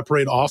continue to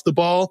operate off the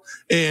ball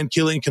and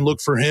Killian can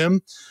look for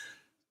him.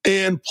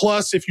 And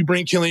plus, if you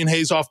bring Killian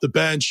Hayes off the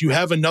bench, you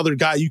have another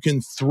guy you can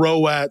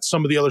throw at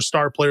some of the other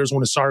star players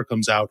when Asar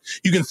comes out.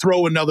 You can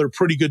throw another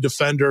pretty good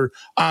defender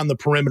on the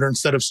perimeter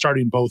instead of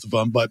starting both of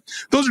them. But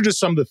those are just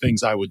some of the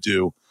things I would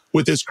do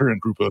with this current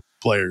group of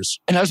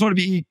players. And I just want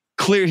to be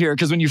clear here,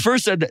 because when you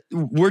first said that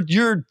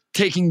you're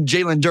taking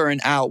Jalen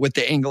Duren out with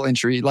the ankle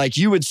injury, like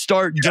you would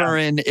start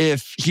Duren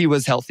if he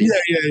was healthy.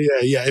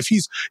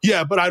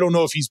 Yeah. But I don't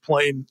know if he's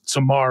playing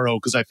tomorrow,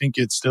 because I think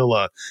it's still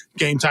a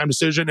game time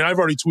decision. And I've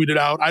already tweeted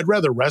out, I'd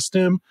rather rest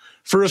him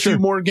for a few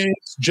more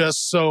games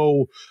just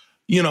so,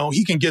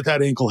 he can get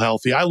that ankle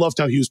healthy. I loved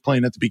how he was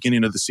playing at the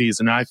beginning of the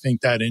season. I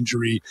think that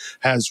injury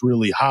has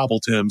really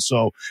hobbled him.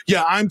 So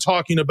yeah, I'm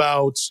talking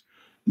about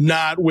if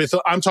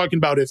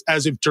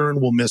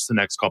Duren will miss the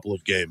next couple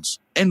of games.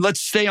 And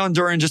let's stay on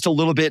Duren just a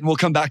little bit, and we'll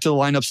come back to the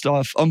lineup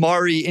stuff.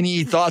 Amari,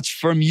 any thoughts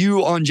from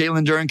you on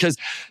Jalen Duren? Because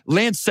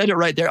Lance said it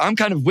right there. I'm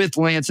kind of with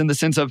Lance in the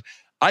sense of,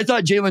 I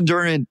thought Jalen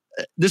Duren,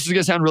 this is going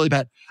to sound really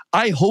bad,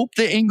 I hope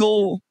the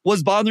ankle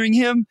was bothering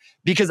him,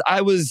 because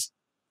I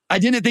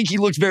didn't think he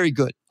looked very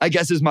good, I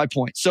guess is my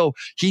point. So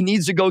he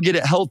needs to go get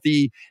it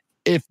healthy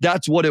if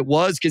that's what it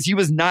was, because he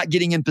was not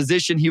getting in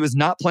position. He was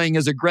not playing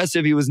as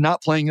aggressive. He was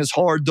not playing as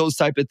hard, those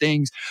type of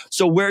things.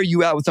 So where are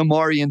you at with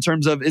Amari in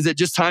terms of, is it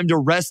just time to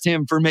rest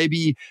him for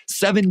maybe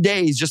 7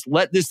 days? Just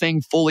let this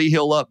thing fully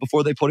heal up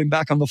before they put him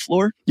back on the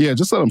floor? Yeah,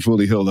 just let him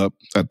fully heal up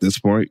at this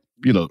point.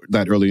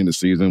 That early in the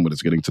season, when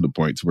it's getting to the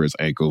point where his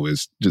ankle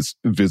is just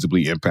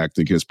visibly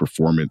impacting his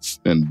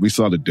performance. And we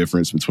saw the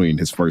difference between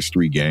his first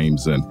 3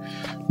 games and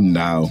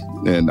now.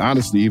 And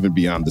honestly, even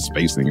beyond the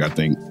spacing, I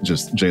think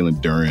just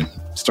Jalen Duren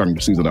starting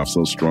the season off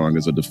so strong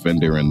as a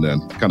defender and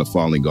then kind of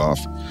falling off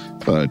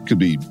could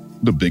be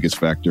the biggest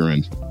factor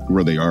in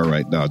where they are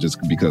right now, just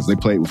because they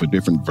played with a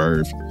different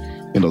verve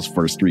in those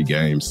first 3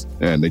 games,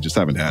 and they just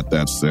haven't had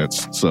that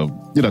since. So,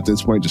 at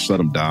this point, just shut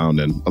him down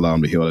and allow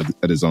him to heal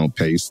at his own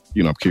pace.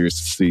 I'm curious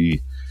to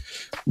see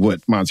what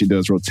Monty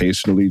does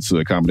rotationally to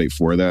accommodate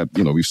for that.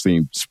 We've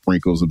seen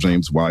sprinkles of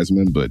James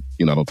Wiseman, but,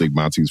 I don't think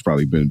Monty's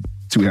probably been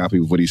too happy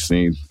with what he's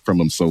seen from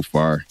him so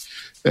far.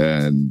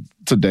 And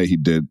today he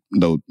did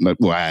I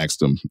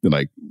asked him,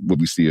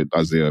 would we see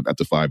Isaiah at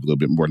the 5 a little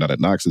bit more now that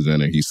Knox is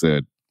in? And he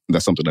said,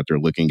 that's something that they're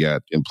looking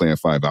at and playing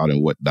 5 out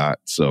and whatnot.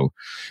 So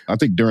I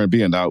think Duren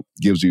being out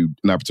gives you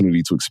an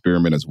opportunity to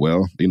experiment as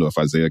well. If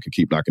Isaiah can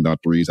keep knocking down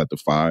threes at the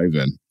 5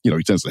 and, he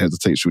tends to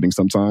hesitate shooting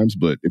sometimes,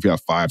 but if you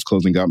have 5s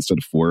closing out instead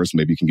of 4s,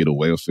 maybe you can get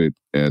away with it.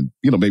 And,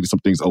 maybe some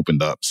things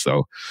opened up.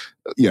 So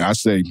yeah, I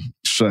say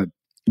shut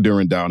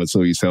Duren down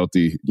until he's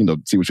healthy,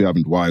 see what you have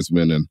in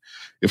Wiseman. And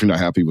if you're not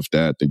happy with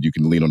that, then you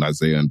can lean on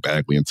Isaiah and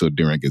Bagley until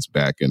Duren gets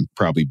back and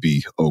probably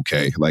be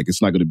okay.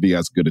 It's not going to be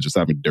as good as just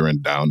having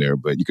Duren down there,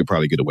 but you could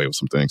probably get away with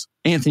some things.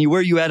 Anthony, where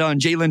are you at on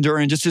Jalen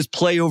Duren, just his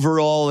play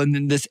overall, and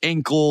then this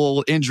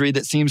ankle injury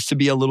that seems to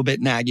be a little bit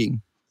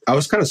nagging? I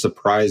was kind of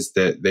surprised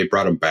that they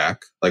brought him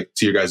back. To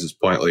your guys'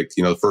 point,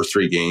 the first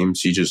 3 games,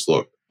 he just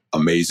looked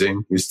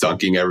amazing. He was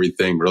dunking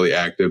everything, really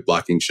active,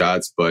 blocking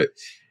shots, but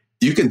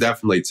you can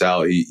definitely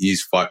tell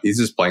he's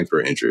just playing through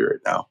an injury right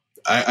now.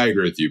 I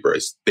agree with you,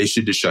 Bryce. They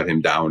should just shut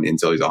him down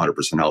until he's 100%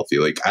 healthy.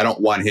 Like, I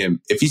don't want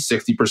him, if he's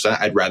 60%,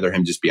 I'd rather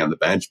him just be on the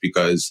bench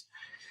because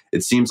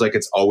it seems like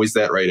it's always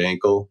that right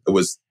ankle. It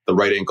was the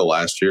right ankle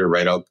last year,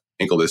 right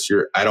ankle this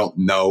year. I don't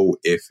know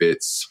if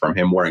it's from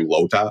him wearing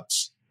low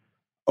tops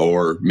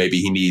or maybe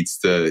he needs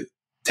to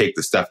take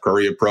the Steph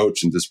Curry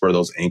approach and just wear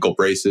those ankle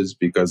braces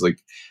because, like,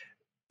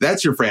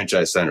 that's your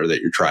franchise center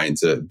that you're trying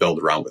to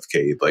build around with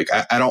Cade. Like,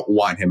 I don't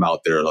want him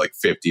out there like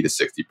 50 to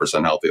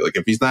 60% healthy. Like,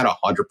 if he's not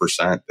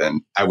 100%, then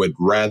I would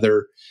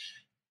rather,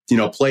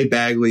 play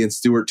Bagley and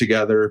Stewart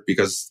together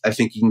because I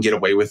think you can get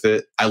away with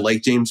it. I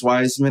like James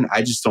Wiseman.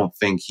 I just don't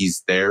think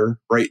he's there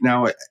right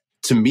now.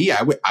 To me,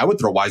 I would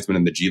throw Wiseman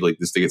in the G League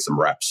just to get some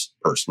reps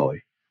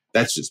personally.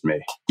 That's just me.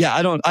 Yeah,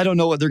 I don't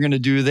know what they're going to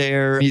do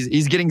there.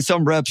 He's getting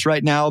some reps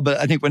right now, but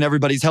I think when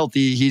everybody's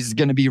healthy, he's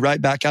going to be right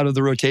back out of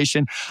the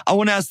rotation. I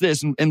want to ask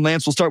this, and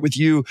Lance, we'll start with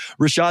you.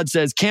 Rashad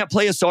says, can't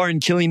play Asar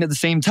and Killian at the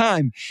same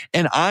time.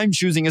 And I'm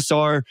choosing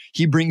Asar.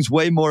 He brings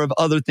way more of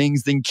other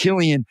things than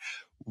Killian.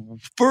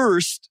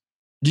 First,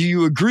 do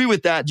you agree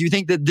with that? Do you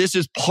think that this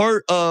is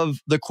part of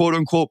the quote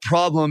unquote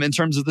problem in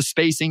terms of the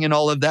spacing and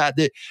all of that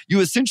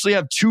you essentially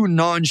have two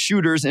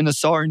non-shooters in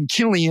Asar and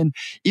Killian,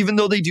 even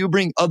though they do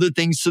bring other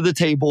things to the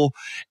table?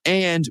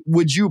 And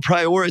would you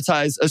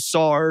prioritize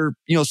Asar,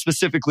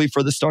 specifically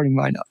for the starting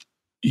lineup?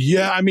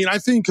 Yeah, I mean, I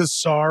think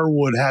Asar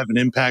would have an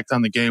impact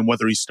on the game,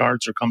 whether he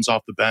starts or comes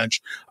off the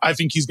bench. I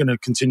think he's going to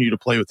continue to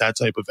play with that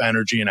type of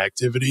energy and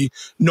activity,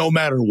 no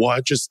matter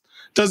what. Just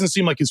doesn't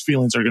seem like his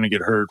feelings are going to get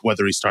hurt,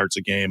 whether he starts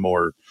a game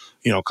or,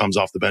 comes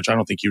off the bench. I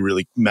don't think he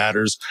really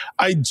matters.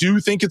 I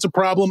do think it's a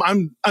problem.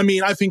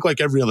 I think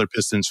like every other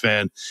Pistons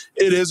fan,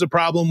 it is a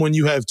problem when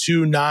you have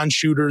two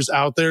non-shooters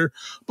out there.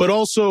 But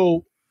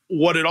also,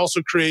 what it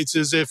also creates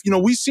is if,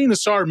 we've seen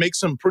Asar make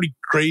some pretty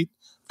great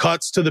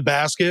cuts to the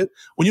basket.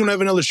 When you don't have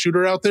another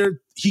shooter out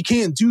there, he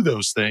can't do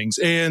those things.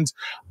 And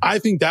I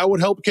think that would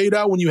help Cade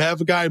out when you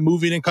have a guy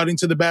moving and cutting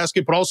to the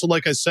basket. But also,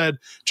 like I said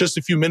just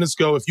a few minutes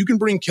ago, if you can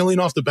bring Killian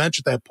off the bench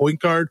at that point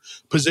guard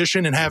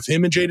position and have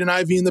him and Jaden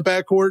Ivey in the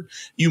backcourt,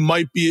 it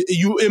might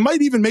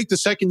even make the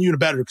second unit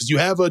better because you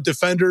have a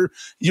defender.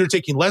 You're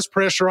taking less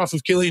pressure off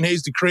of Killian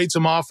Hayes to create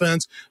some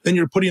offense. Then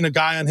you're putting a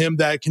guy on him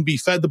that can be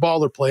fed the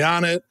ball or play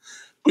on it.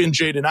 In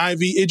Jaden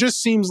Ivey, it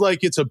just seems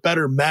like it's a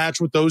better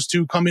match with those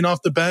two coming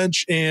off the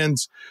bench. And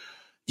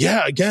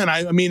yeah, again,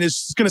 I mean,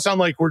 it's going to sound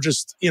like we're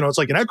just, it's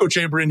like an echo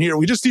chamber in here.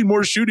 We just need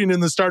more shooting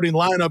in the starting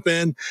lineup.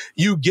 And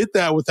you get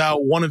that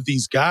without one of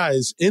these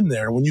guys in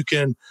there. When you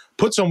can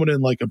put someone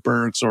in like a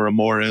Burks or a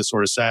Morris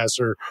or a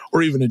Sasser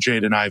or even a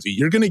Jaden Ivey,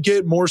 you're going to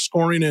get more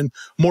scoring and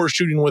more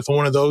shooting with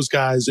one of those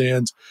guys.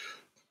 And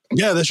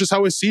yeah, that's just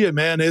how I see it,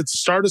 man. It's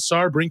start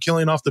Asar, bring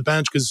Killian off the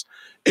bench because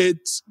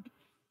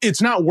it's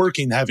not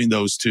working having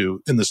those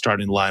two in the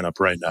starting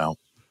lineup right now.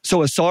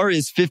 So Asar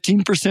is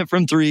 15%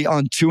 from three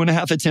on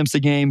 2.5 attempts a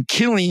game.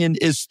 Killian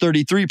is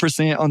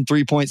 33% on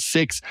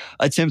 3.6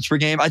 attempts per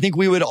game. I think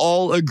we would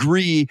all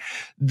agree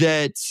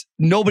that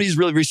nobody's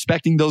really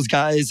respecting those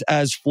guys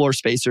as floor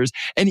spacers.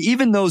 And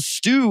even though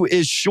Stu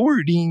is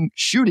shooting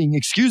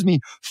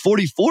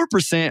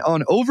 44%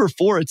 on over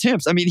 4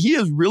 attempts, I mean, he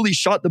has really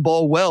shot the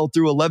ball well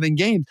through 11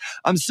 games.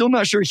 I'm still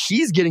not sure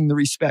he's getting the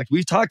respect.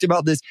 We've talked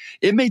about this.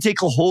 It may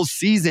take a whole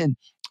season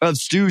of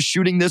Stu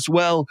shooting this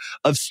well,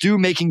 of Stu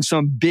making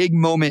some big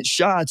moment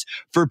shots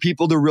for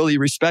people to really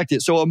respect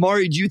it. So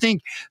Amari, do you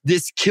think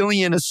this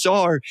Killian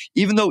Asar,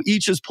 even though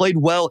each has played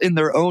well in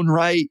their own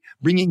right,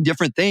 bringing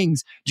different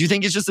things, do you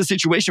think it's just a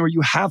situation where you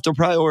have to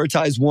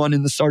prioritize one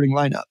in the starting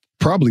lineup?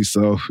 Probably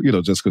so,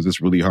 just because it's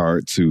really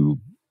hard to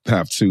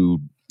have to,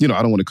 I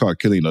don't want to call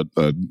Killian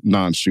a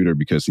non-shooter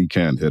because he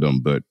can hit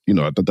him, but,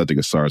 I think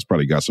Asar's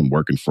probably got some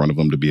work in front of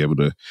him to be able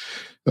to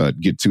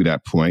get to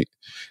that point.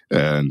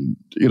 And,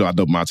 I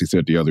know Monty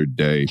said the other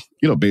day,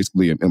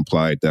 basically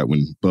implied that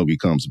when Bogey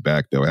comes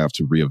back, they'll have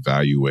to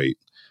reevaluate,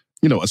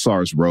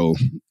 Asar's role.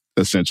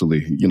 Essentially,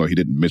 he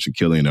didn't mention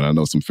Killian, and I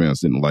know some fans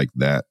didn't like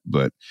that.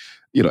 But,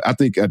 I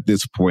think at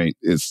this point,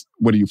 it's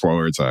what do you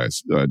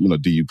prioritize?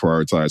 Do you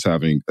prioritize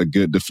having a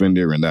good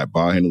defender and that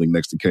ball handling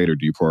next to Cade, or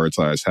do you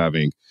prioritize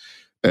having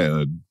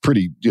a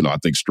pretty, I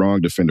think strong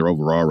defender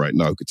overall right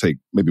now who could take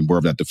maybe more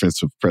of that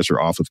defensive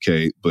pressure off of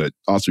Cade, but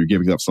also you're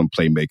giving up some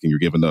playmaking, you're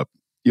giving up,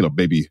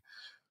 maybe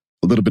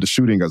a little bit of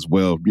shooting as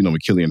well, when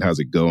Killian has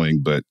it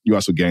going, but you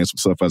also gain some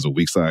stuff as a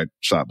weak side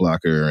shot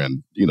blocker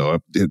and,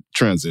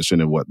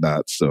 transition and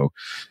whatnot. So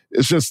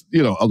it's just,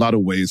 a lot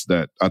of ways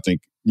that I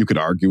think you could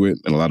argue it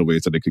and a lot of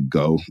ways that it could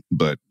go.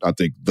 But I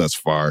think thus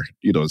far,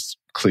 it's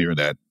clear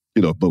that,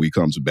 if Bowie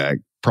comes back,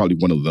 probably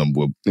one of them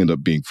will end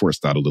up being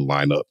forced out of the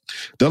lineup.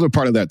 The other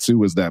part of that,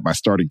 too, is that by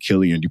starting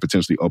Killian, you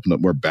potentially open up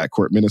more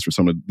backcourt minutes for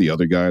some of the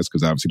other guys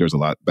because obviously there's a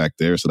lot back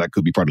there. So that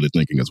could be part of the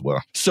thinking as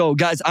well. So,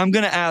 guys, I'm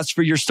going to ask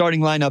for your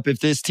starting lineup if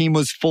this team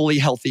was fully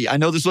healthy. I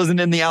know this wasn't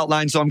in the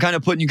outline, so I'm kind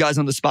of putting you guys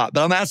on the spot.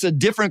 But I'm asking a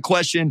different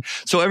question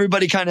so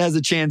everybody kind of has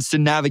a chance to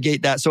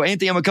navigate that. So,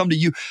 Anthony, I'm going to come to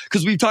you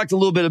because we've talked a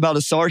little bit about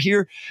Asar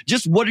here.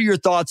 Just what are your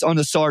thoughts on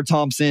Asar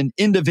Thompson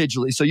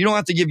individually? So you don't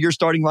have to give your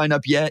starting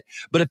lineup yet,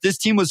 but if this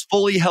team was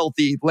fully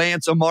healthy, healthy,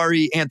 Lance,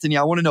 Amari, Anthony,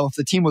 I want to know if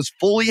the team was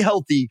fully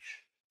healthy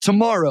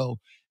tomorrow,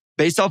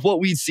 based off what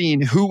we've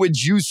seen, who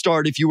would you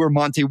start if you were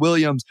Monty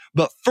Williams?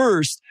 But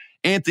first,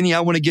 Anthony, I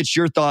want to get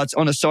your thoughts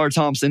on Ausar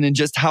Thompson and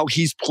just how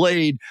he's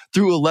played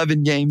through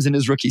 11 games in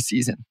his rookie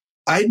season.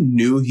 I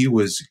knew he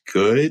was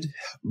good,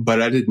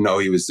 but I didn't know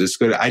he was this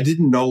good. I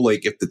didn't know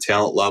like if the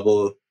talent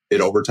level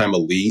at Overtime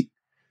Elite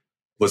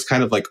was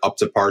kind of like up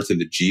to par to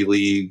the G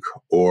League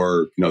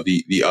or, you know,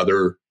 the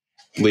other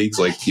leagues,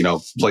 like, you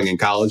know, playing in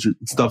college and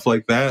stuff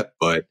like that.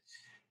 But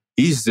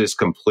he's just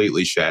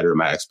completely shattered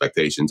my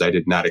expectations. I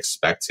did not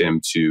expect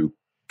him to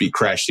be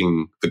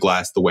crashing the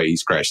glass the way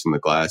he's crashing the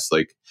glass.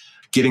 Like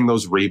getting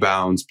those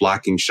rebounds,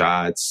 blocking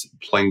shots,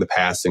 playing the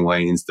passing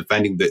lanes,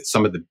 defending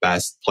some of the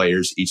best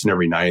players each and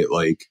every night.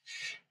 Like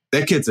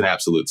that kid's an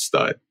absolute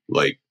stud.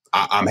 Like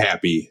I'm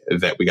happy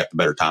that we got the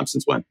better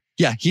Thompsons win.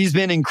 Yeah, he's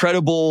been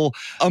incredible.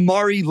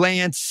 Amari,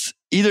 Lance,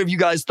 either of you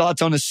guys'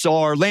 thoughts on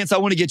Ausar? Lance, I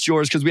want to get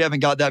yours because we haven't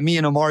got that. Me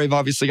and Amari have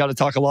obviously got to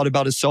talk a lot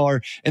about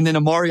Ausar. And then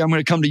Amari, I'm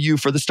going to come to you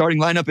for the starting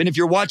lineup. And if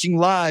you're watching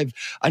live,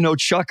 I know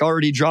Chuck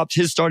already dropped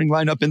his starting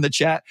lineup in the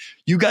chat.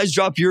 You guys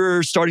drop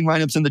your starting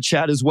lineups in the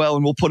chat as well,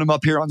 and we'll put them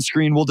up here on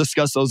screen. We'll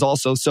discuss those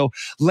also. So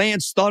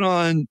Lance, thought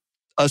on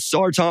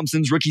Ausar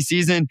Thompson's rookie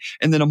season.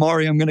 And then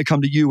Amari, I'm going to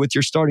come to you with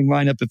your starting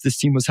lineup if this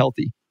team was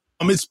healthy.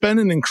 It's been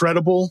an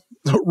incredible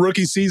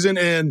rookie season,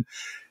 and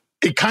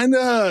it's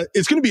going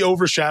to be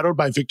overshadowed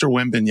by Victor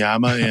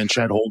Wembanyama and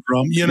Chet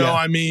Holmgren. You know,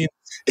 I mean,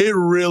 it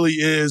really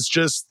is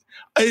just,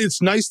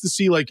 it's nice to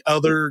see like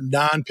other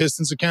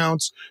non-Pistons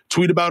accounts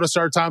tweet about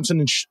Ausar Thompson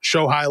and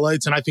show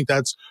highlights. And I think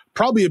that's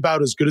probably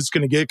about as good as it's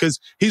going to get because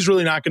he's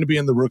really not going to be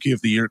in the rookie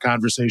of the year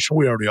conversation.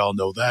 We already all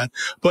know that,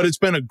 but it's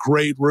been a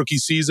great rookie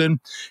season.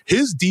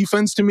 His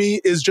defense to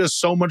me is just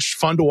so much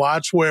fun to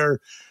watch where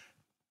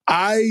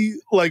I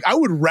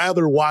would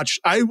rather watch.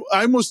 I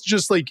almost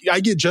just like, I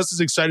get just as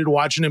excited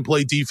watching him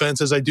play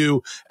defense as I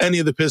do any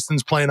of the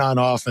Pistons playing on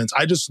offense.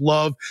 I just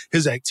love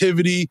his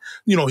activity,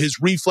 you know, his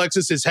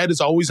reflexes. His head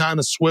is always on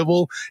a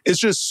swivel. It's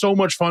just so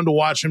much fun to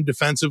watch him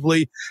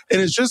defensively.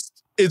 And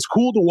it's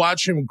cool to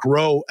watch him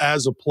grow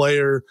as a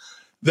player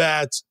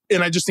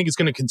and I just think it's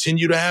going to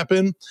continue to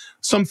happen.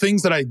 Some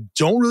things that I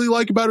don't really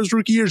like about his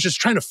rookie year is just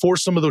trying to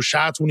force some of those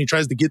shots when he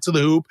tries to get to the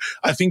hoop.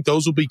 I think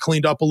those will be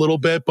cleaned up a little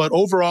bit. But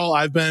overall,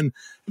 I've been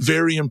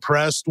very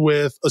impressed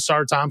with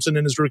Ausar Thompson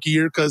in his rookie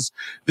year because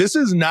this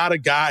is not a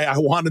guy I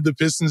wanted the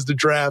Pistons to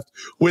draft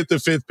with the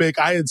 5th pick.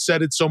 I had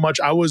said it so much.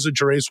 I was a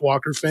Jarace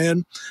Walker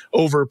fan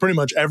over pretty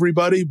much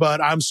everybody,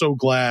 but I'm so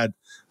glad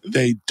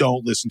they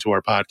don't listen to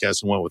our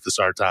podcast and went with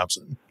Ausar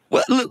Thompson.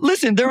 Well,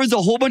 listen, there was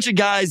a whole bunch of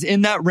guys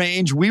in that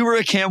range. We were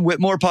a Cam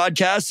Whitmore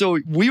podcast, so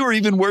we were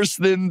even worse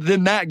than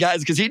that,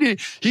 guys, because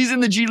he's in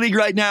the G League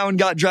right now and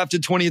got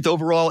drafted 20th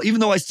overall. Even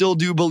though I still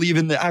do believe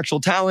in the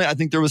actual talent, I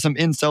think there was some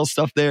incel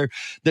stuff there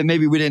that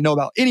maybe we didn't know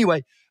about.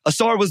 Anyway,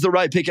 Ausar was the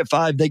right pick at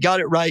 5. They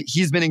got it right.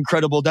 He's been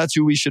incredible. That's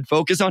who we should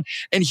focus on.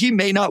 And he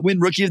may not win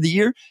Rookie of the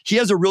Year. He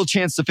has a real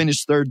chance to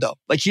finish 3rd, though.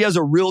 Like, he has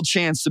a real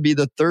chance to be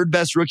the 3rd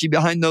best rookie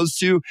behind those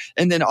two,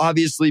 and then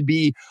obviously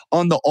be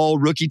on the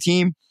all-rookie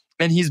team.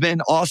 And he's been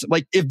awesome.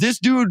 Like, if this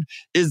dude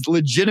is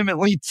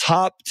legitimately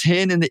top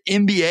 10 in the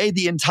NBA,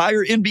 the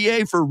entire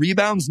NBA for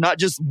rebounds, not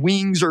just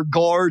wings or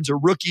guards or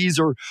rookies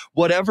or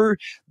whatever,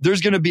 there's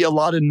going to be a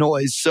lot of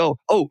noise. So,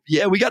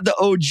 we got the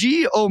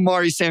OG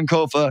Omari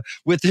Sankofa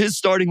with his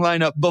starting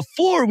lineup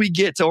before we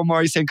get to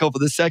Omari Sankofa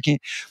the second.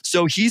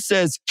 So he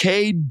says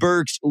Cade,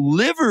 Burks,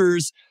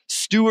 Livers,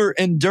 Stewart,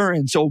 and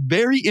Duren. So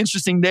very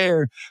interesting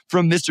there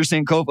from Mr.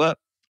 Sankofa.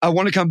 I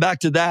want to come back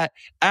to that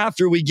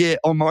after we get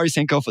Omari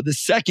Sankofa, the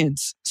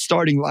second's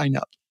starting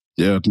lineup.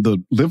 Yeah,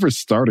 the Livers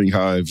starting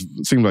hive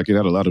seemed like it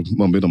had a lot of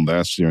momentum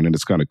last year, and then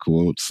it's kind of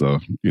cool. So,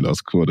 you know,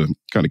 it's cool to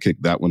kind of kick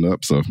that one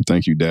up. So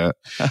thank you, Dad.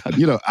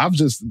 You know, I'm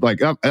just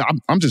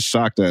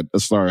shocked that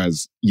Ausar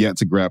has yet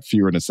to grab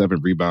fewer than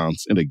 7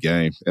 rebounds in a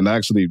game. And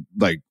actually,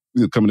 like,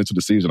 coming into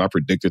the season, I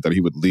predicted that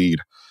he would lead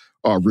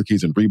our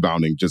rookies in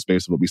rebounding just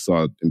based on what we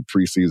saw in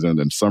preseason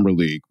and summer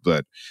league.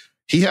 But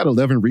he had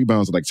 11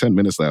 rebounds in like 10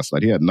 minutes last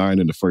night. He had 9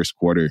 in the first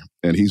quarter.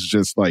 And he's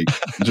just like,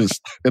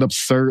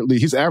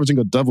 he's averaging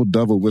a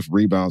double-double with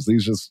rebounds.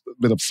 He's just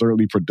been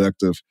absurdly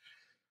productive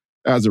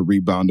as a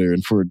rebounder.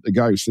 And for a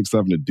guy who's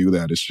 6'7" to do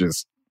that, it's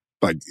just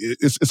like,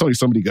 it's only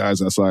so many guys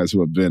that size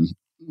who have been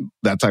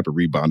that type of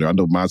rebounder. I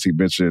know Monty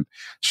mentioned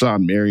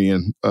Sean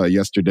Marion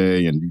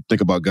yesterday, and you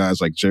think about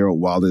guys like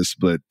Gerald Wallace,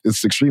 but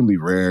it's extremely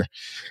rare.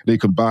 They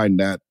combine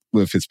that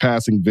with his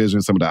passing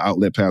vision, some of the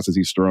outlet passes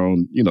he's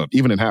thrown, you know,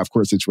 even in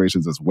half-court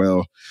situations as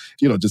well,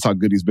 you know, just how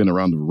good he's been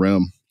around the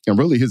rim. And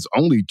really his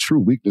only true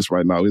weakness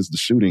right now is the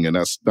shooting, and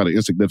that's not an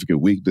insignificant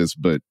weakness,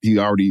 but he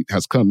already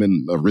has come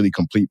in a really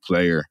complete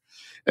player.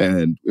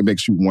 And it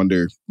makes you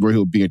wonder where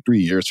he'll be in 3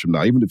 years from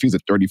now. Even if he's a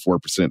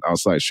 34%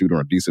 outside shooter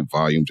on decent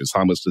volume, just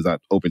how much does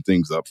that open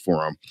things up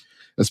for him,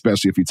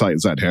 especially if he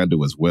tightens that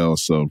handle as well.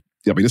 So,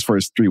 yeah, I mean, his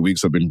first 3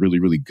 weeks have been really,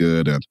 really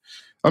good. And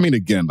I mean,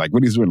 again, like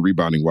what he's doing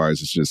rebounding wise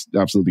is just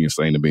absolutely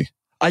insane to me.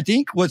 I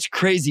think what's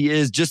crazy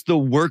is just the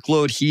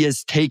workload he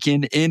has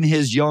taken in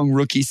his young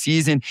rookie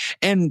season.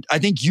 And I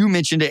think you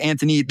mentioned it,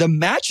 Anthony, the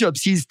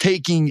matchups he's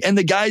taking and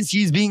the guys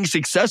he's being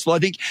successful. I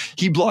think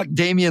he blocked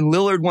Damian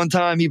Lillard one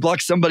time. He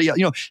blocked somebody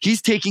else. He's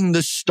taking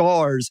the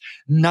stars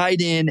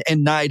night in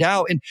and night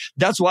out. And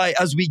that's why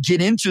as we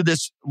get into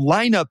this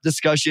lineup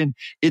discussion,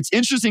 it's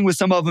interesting with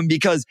some of them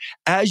because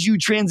as you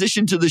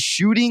transition to the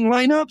shooting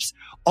lineups,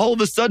 all of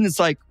a sudden it's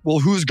like, well,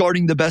 who's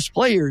guarding the best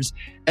players?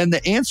 And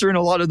the answer in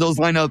a lot of those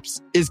lineups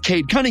is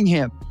Cade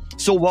Cunningham.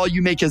 So while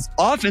you make his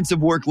offensive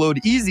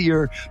workload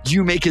easier,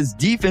 you make his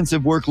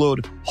defensive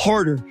workload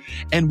harder.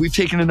 And we've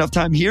taken enough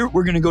time here.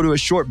 We're going to go to a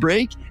short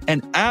break.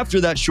 And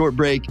after that short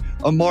break,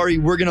 Amari,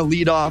 we're going to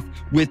lead off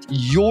with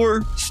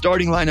your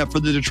starting lineup for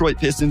the Detroit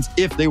Pistons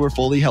if they were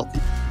fully healthy.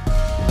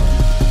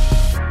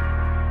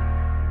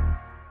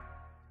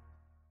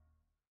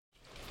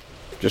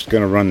 Just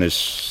going to run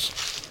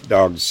this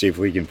dog to see if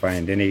we can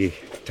find any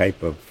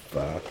type of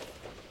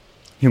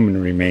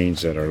human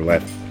remains that are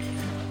left.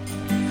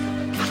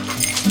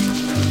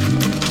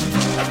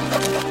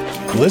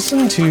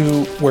 Listen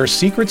to Where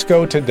Secrets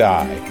Go to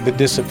Die, The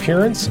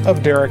Disappearance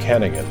of Derek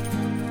Hennigan.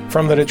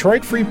 From the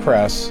Detroit Free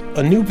Press,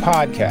 a new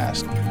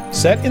podcast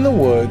set in the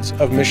woods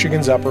of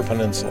Michigan's Upper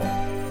Peninsula.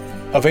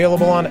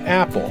 Available on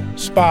Apple,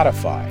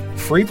 Spotify,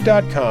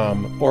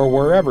 Freep.com, or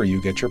wherever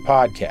you get your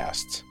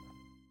podcasts.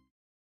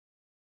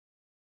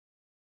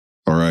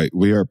 All right,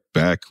 we are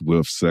back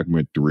with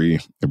segment 3,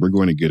 and we're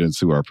going to get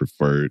into our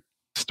preferred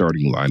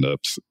starting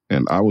lineups.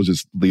 And I will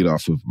just lead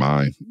off with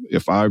mine.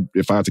 If I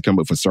had to come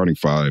up with a starting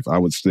 5, I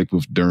would stick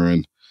with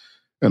Duren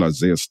and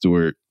Isaiah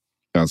Stewart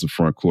as a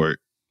front court.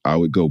 I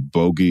would go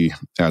Bogey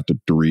at the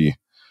 3,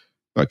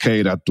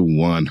 Cade at the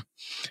 1.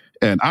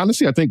 And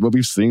honestly, I think what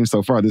we've seen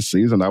so far this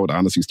season, I would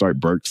honestly start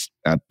Burks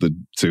at the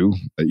 2.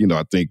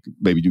 I think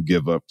maybe you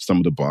give up some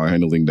of the ball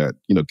handling that,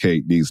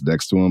 Cade needs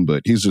next to him,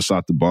 but he's just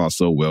shot the ball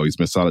so well. He's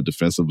been solid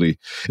defensively.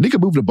 And he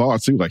can move the ball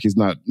too. Like, he's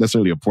not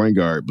necessarily a point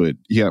guard, but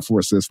he had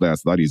 4 assists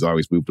last night. He's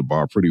always moved the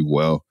ball pretty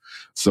well.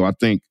 So I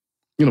think,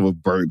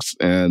 with Burks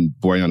and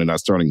Boyan in that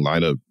starting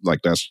lineup,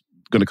 like, that's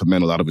going to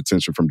command a lot of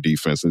attention from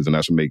defenses, and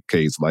that should make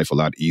Cade's life a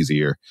lot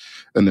easier.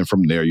 And then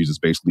from there, you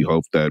just basically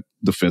hope that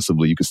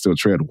defensively you can still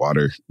tread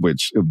water,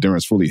 which if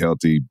Duren's fully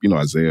healthy,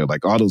 Isaiah,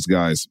 like all those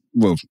guys,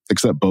 well,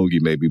 except Bogey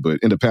maybe, but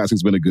in the past,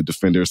 he's been a good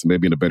defender, so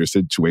maybe in a better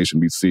situation,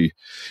 we see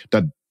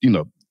that,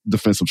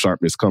 defensive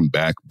sharpness come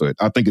back. But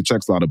I think it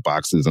checks a lot of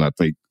boxes, and I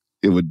think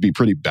it would be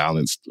pretty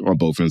balanced on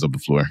both ends of the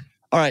floor.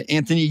 All right,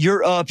 Anthony,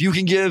 you're up. You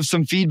can give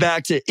some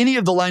feedback to any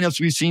of the lineups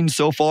we've seen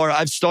so far.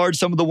 I've starred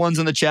some of the ones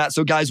in the chat.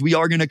 So, guys, we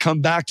are going to come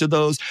back to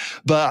those.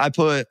 But I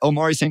put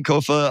Omari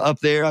Sankofa up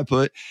there. I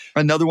put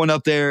another one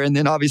up there. And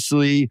then,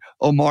 obviously,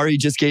 Omari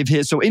just gave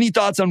his. So, any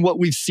thoughts on what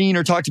we've seen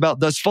or talked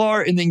about thus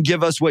far? And then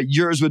give us what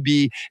yours would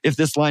be if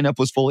this lineup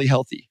was fully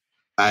healthy.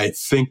 I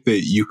think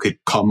that you could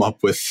come up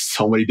with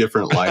so many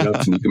different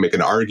lineups and you can make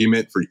an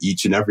argument for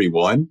each and every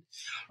one.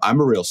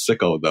 I'm a real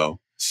sicko, though.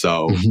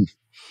 So...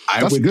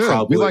 That's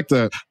good. We like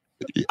that.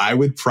 I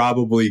would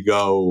probably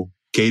go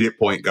Cade at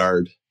point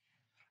guard.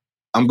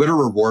 I'm going to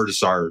reward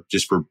Asar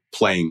just for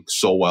playing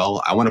so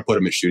well. I want to put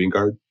him at shooting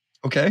guard.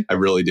 Okay. I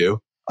really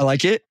do. I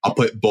like it. I'll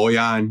put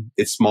Boyan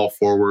at small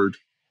forward,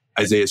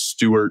 Isaiah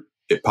Stewart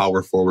at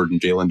power forward, and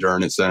Jalen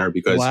Duren at center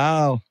because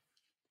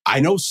I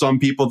know some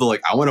people that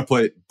I want to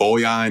put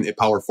Boyan at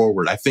power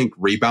forward. I think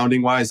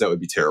rebounding wise, that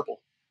would be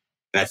terrible.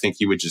 And I think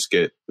he would just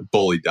get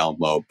bullied down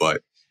low.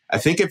 But I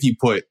think if you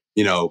put,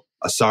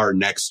 Asar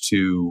next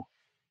to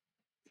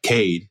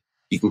Cade,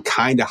 you can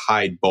kind of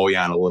hide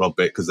Boyan a little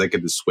bit because they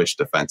could just switch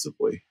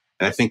defensively.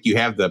 And I think you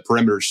have the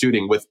perimeter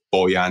shooting with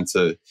Boyan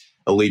to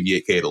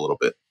alleviate Cade a little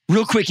bit.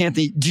 Real quick,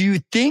 Anthony, do you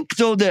think,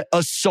 though, that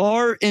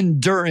Asar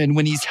and Duren,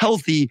 when he's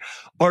healthy,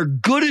 are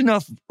good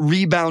enough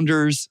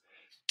rebounders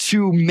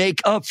to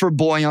make up for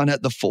Boyan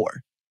at the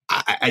 4?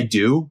 I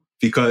do,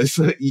 because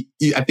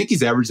I think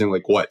he's averaging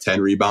 10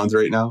 rebounds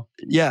right now?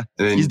 Yeah,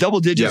 he's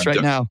double digits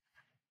right now.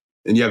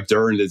 And you have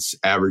Duren that's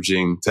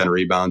averaging 10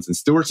 rebounds, and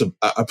Stewart's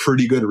a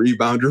pretty good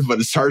rebounder, but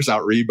it starts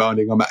out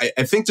rebounding him.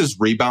 I think just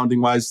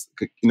rebounding wise,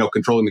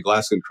 controlling the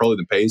glass, controlling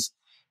the pace,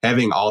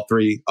 having all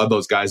 3 of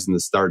those guys in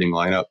the starting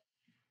lineup,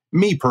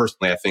 me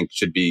personally, I think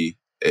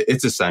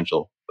it's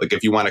essential.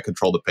 If you want to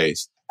control the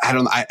pace,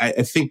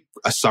 I think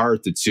Asar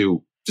at the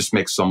 2 just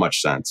makes so much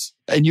sense.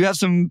 And you have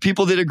some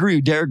people that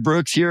agree. Derek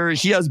Brooks here,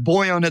 he has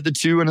Boyan at the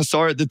 2 and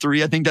Asar at the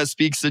 3. I think that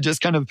speaks to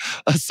just kind of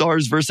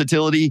Asar's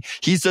versatility.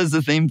 He says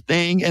the same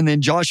thing. And then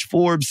Josh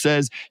Forbes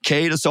says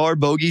Cade, Asar,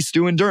 Bogey,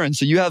 Stu, and Duren.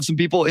 So you have some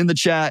people in the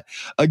chat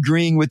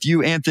agreeing with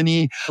you,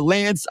 Anthony.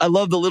 Lance, I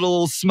love the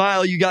little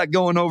smile you got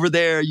going over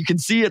there. You can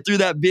see it through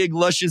that big,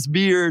 luscious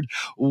beard.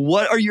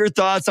 What are your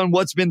thoughts on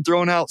what's been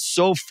thrown out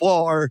so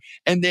far?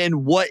 And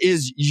then what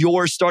is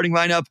your starting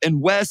lineup?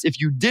 And Wes, if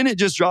you didn't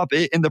just drop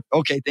it in the...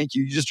 Okay, thank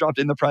you. You just dropped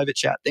it in the private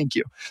chat. Thank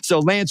you. So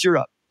Lance, you're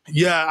up.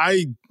 Yeah,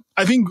 I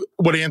think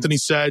what Anthony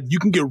said, you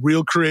can get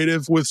real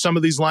creative with some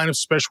of these lineups,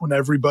 especially when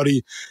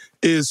everybody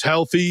is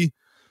healthy.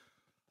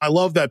 I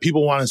love that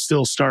people want to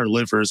still start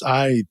Livers.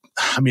 I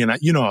mean,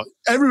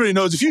 everybody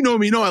knows, if you know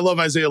me, you know I love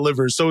Isaiah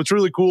Livers. So it's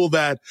really cool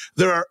that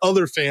there are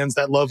other fans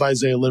that love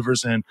Isaiah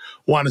Livers and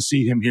want to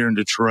see him here in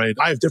Detroit.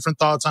 I have different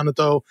thoughts on it,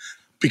 though,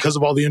 because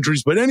of all the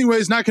injuries. But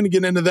anyways, not going to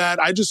get into that.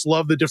 I just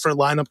love the different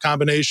lineup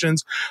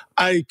combinations.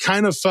 I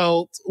kind of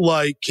felt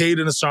like Cade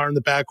and Ausar in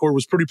the backcourt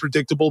was pretty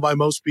predictable by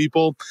most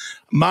people.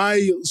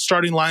 My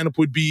starting lineup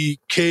would be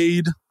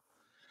Cade.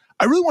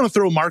 I really want to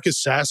throw Marcus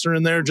Sasser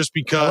in there just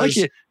because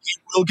he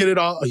will get it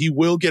all. He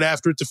will get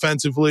after it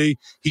defensively.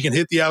 He can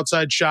hit the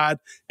outside shot.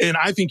 And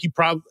I think he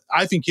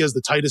has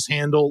the tightest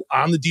handle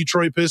on the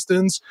Detroit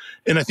Pistons.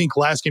 And I think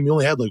last game he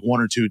only had like 1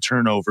 or 2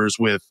 turnovers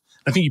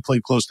I think he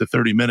played close to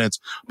 30 minutes.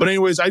 But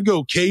anyways, I'd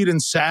go Cade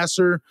and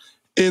Sasser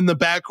in the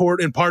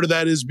backcourt. And part of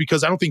that is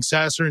because I don't think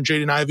Sasser and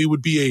Jaden Ivey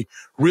would be a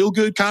real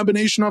good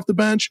combination off the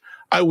bench.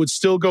 I would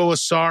still go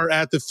Ausar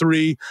at the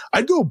 3.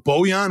 I'd go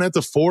Bojan at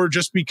the 4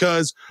 just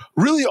because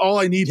really all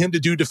I need him to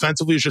do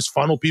defensively is just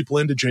funnel people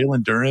into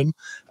Jalen Duren.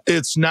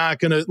 It's not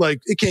going to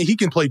he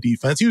can play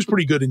defense. He was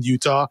pretty good in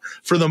Utah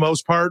for the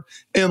most part.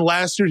 And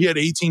last year he had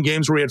 18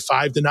 games where he had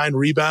 5 to 9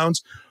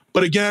 rebounds.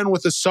 But again,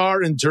 with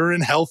Ausar and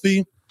Duren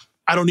healthy,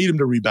 I don't need him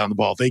to rebound the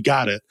ball. They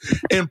got it.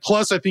 And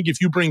plus, I think if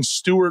you bring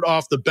Stewart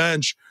off the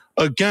bench,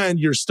 again,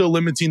 you're still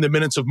limiting the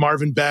minutes of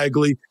Marvin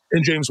Bagley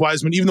and James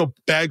Wiseman. Even though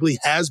Bagley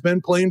has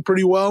been playing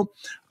pretty well,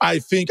 I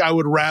think I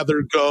would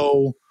rather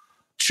go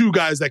 2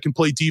 guys that can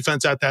play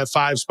defense at that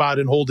 5 spot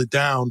and hold it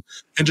down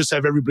and just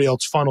have everybody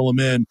else funnel them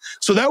in.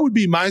 So that would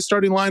be my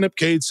starting lineup: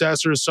 Cade,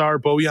 Sasser, Ausar,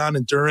 Bojan,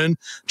 and Duren,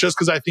 just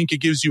because I think it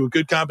gives you a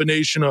good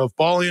combination of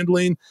ball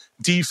handling,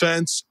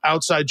 defense,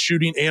 outside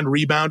shooting, and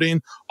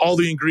rebounding, all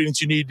the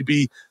ingredients you need to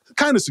be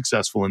kind of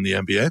successful in the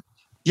NBA.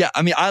 Yeah,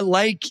 I mean, I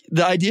like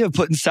the idea of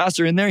putting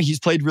Sasser in there. He's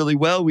played really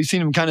well. We've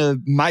seen him kind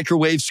of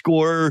microwave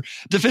scorer.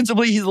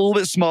 Defensively, he's a little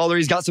bit smaller.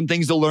 He's got some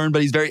things to learn,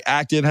 but he's very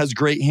active, has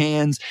great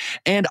hands.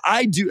 And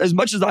I do, as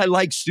much as I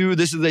like Stu,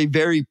 this is a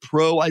very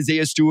pro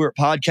Isaiah Stewart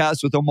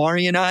podcast with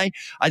Omari and I.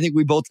 I think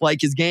we both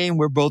like his game.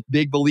 We're both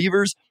big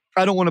believers.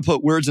 I don't want to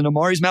put words in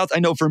Omari's mouth. I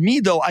know for me,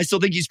 though, I still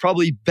think he's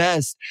probably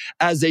best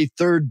as a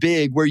third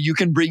big where you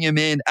can bring him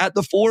in at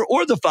the 4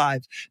 or the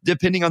 5,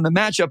 depending on the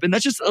matchup. And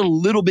that's just a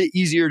little bit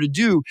easier to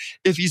do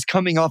if he's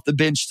coming off the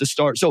bench to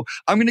start. So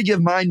I'm going to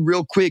give mine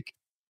real quick.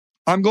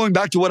 I'm going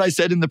back to what I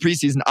said in the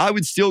preseason. I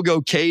would still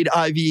go Cade,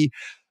 Ivey,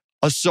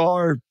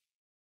 Ausar,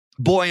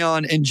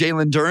 Bojan, and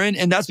Jalen Duren.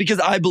 And that's because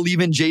I believe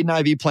in Jaden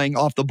Ivey playing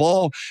off the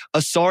ball.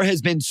 Ausar has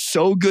been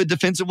so good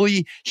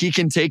defensively. He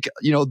can take,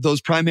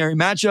 those primary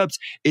matchups.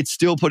 It's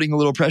still putting a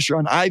little pressure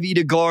on Ivey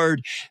to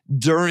guard.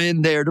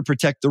 Duren there to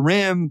protect the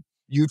rim.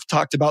 You've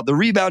talked about the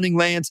rebounding,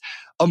 Lance.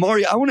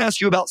 Omari, I want to ask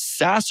you about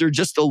Sasser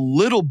just a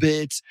little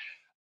bit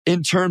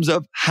in terms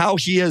of how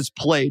he has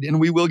played. And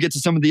we will get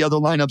to some of the other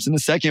lineups in a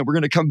second. We're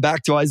going to come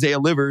back to Isaiah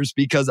Livers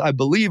because I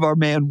believe our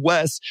man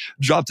Wes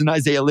dropped an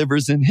Isaiah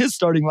Livers in his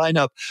starting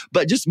lineup.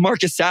 But just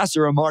Marcus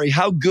Sasser, Omari,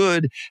 how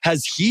good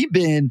has he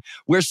been?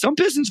 Where some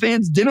Pistons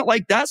fans didn't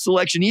like that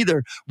selection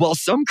either. While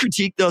some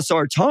critiqued the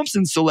Ausar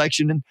Thompson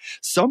selection, and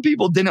some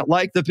people didn't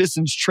like the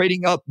Pistons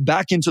trading up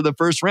back into the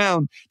first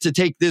round to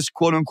take this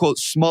quote unquote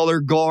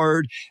smaller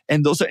guard.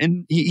 And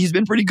he's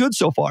been pretty good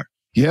so far.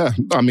 Yeah,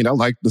 I mean, I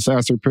like the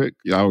Sasser pick.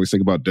 I always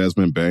think about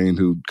Desmond Bane,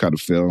 who kind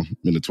of fell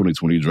in the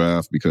 2020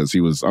 draft because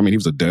he was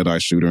a dead-eye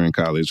shooter in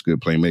college,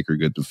 good playmaker,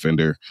 good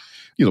defender.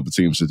 The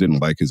teams just didn't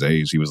like his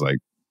age. He was like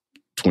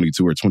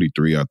 22 or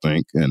 23, I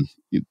think, and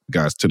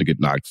guys tend to get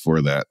knocked for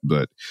that.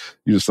 But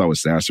you just saw what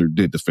Sasser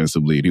did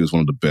defensively. He was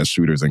one of the best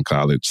shooters in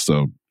college.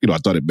 So, I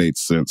thought it made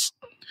sense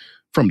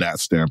from that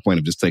standpoint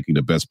of just taking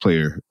the best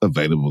player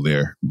available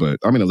there. But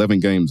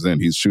 11 games in,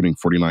 he's shooting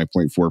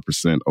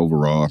 49.4%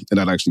 overall. And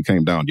that actually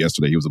came down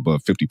yesterday. He was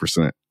above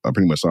 50%. I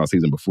pretty much saw a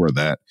season before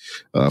that.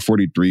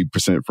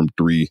 43% from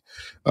 3.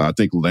 I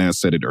think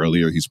Lance said it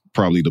earlier. He's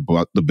probably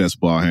the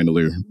best ball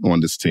handler on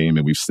this team.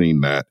 And we've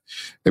seen that.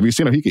 And we've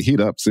seen him, he can heat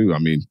up too.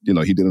 He did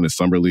it in the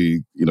summer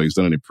league. He's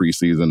done it in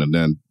preseason. And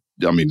then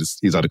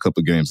he's had a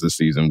couple of games this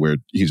season where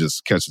he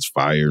just catches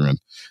fire,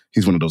 and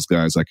he's one of those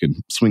guys that can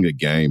swing a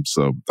game.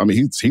 So,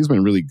 he's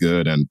been really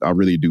good, and I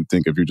really do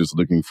think if you're just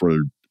looking for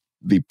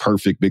the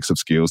perfect mix of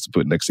skills to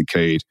put next to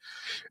Cade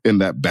in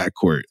that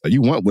backcourt,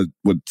 you want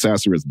what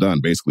Sasser has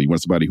done, basically. You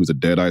want somebody who's a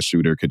dead-eye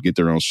shooter, could get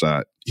their own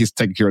shot. He's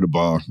taking care of the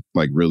ball,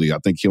 really. I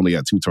think he only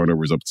had 2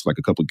 turnovers up to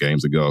a couple of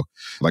games ago,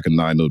 like a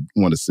 9-1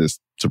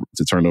 assist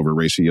to turnover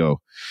ratio.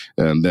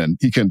 And then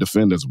he can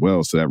defend as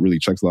well, so that really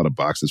checks a lot of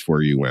boxes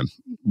for you. And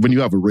when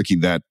you have a rookie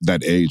that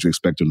age, you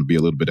expect him to be a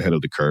little bit ahead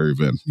of the curve,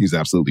 and he's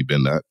absolutely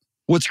been that.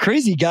 What's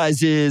crazy,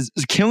 guys, is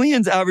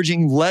Killian's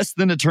averaging less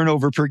than a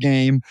turnover per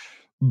game.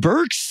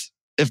 Burks,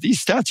 if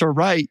these stats are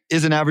right,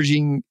 isn't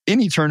averaging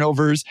any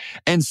turnovers,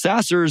 and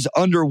Sasser's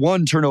under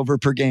 1 turnover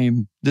per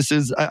game.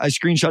 I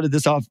screenshotted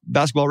this off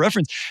Basketball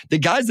Reference. The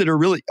guys that are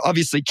really,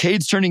 obviously,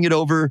 Cade's turning it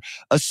over,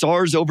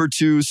 Asar's over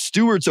 2,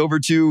 Stewart's over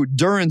 2,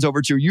 Duran's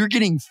over 2. You're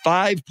getting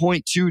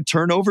 5.2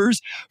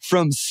 turnovers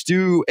from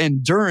Stu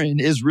and Duran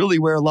is really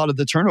where a lot of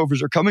the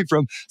turnovers are coming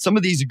from. Some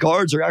of these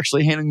guards are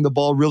actually handling the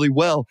ball really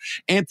well.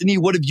 Anthony,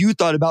 what have you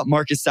thought about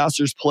Marcus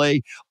Sasser's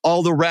play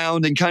all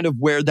around and kind of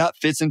where that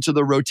fits into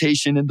the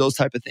rotation and those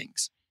type of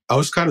things? I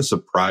was kind of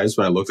surprised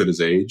when I looked at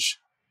his age,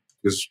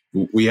 because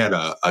we had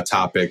a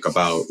topic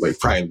about like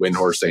Brian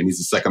Windhorst saying he's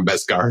the second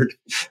best guard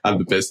on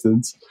the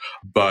Pistons.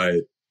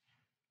 But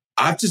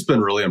I've just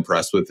been really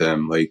impressed with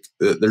him. Like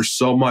there's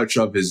so much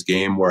of his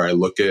game where I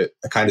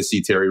kind of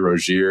see Terry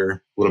Rozier,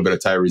 a little bit of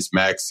Tyrese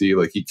Maxey.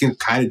 Like he can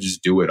kind of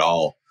just do it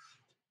all.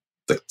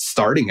 Like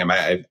starting him,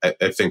 I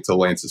think to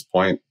Lance's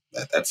point,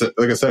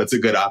 like I said, it's a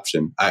good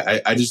option.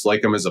 I just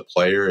like him as a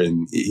player,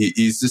 and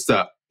he's just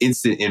a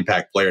instant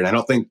impact player. And I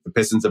don't think the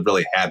Pistons have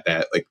really had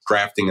that, like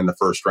drafting in the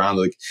first round.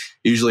 Like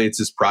usually it's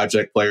just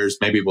project players.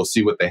 Maybe we'll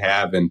see what they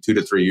have in 2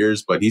 to 3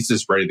 years, but he's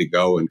just ready to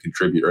go and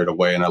contribute right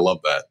away. And I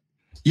love that.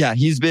 Yeah,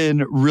 he's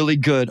been really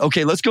good.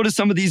 Okay, let's go to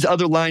some of these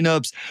other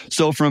lineups.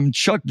 So from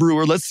Chuck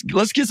Brewer, let's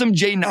get some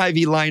Jaden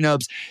Ivey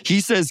lineups.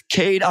 He says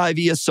Cade,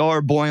 Ivey,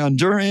 Asar, Boyan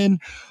Duran.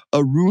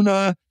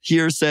 Aruna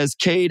here says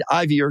Cade,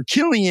 Ivey, or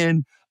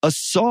Killian.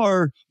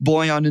 Asar,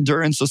 Boyan, and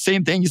Duran. So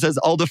same thing. He says,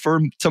 I'll defer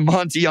to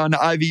Monty on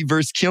Ivey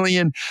versus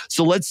Killian.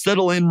 So let's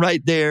settle in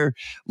right there.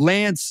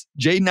 Lance,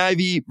 Jaden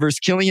Ivey versus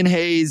Killian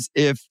Hayes,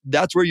 if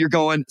that's where you're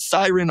going.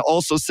 Siren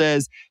also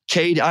says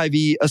Cade,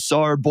 Ivey,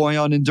 Asar,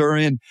 Boyan, and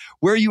Duran.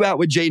 Where are you at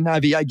with Jaden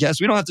Ivey? I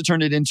guess we don't have to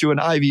turn it into an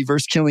Ivey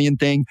versus Killian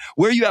thing.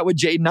 Where are you at with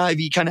Jaden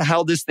Ivey? Kind of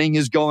how this thing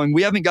is going.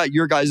 We haven't got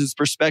your guys'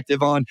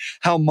 perspective on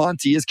how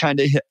Monty has kind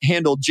of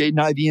handled Jaden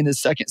Ivey in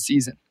his second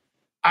season.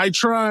 I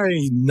try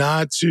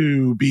not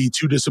to be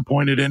too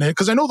disappointed in it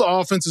because I know the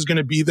offense is going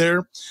to be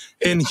there,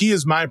 and he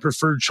is my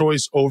preferred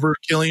choice over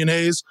Killian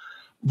Hayes.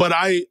 But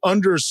I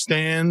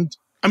understand.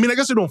 I mean, I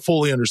guess I don't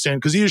fully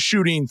understand because he is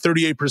shooting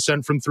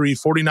 38% from 3,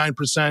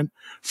 49%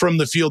 from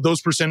the field.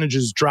 Those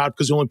percentages dropped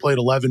because he only played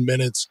 11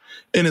 minutes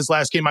in his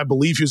last game. I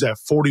believe he was at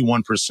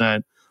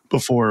 41%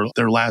 before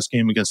their last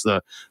game against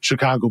the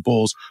Chicago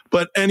Bulls.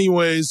 But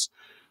anyways,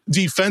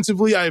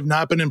 defensively, I have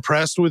not been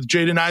impressed with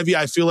Jaden Ivey.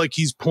 I feel like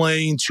he's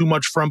playing too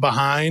much from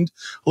behind.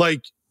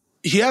 Like,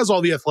 he has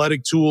all the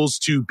athletic tools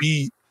to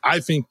be,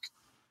 I think,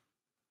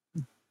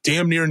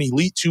 damn near an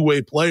elite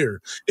two-way player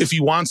if he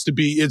wants to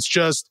be. It's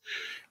just,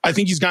 I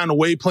think he's gotten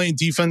away playing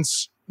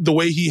defense the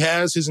way he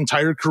has his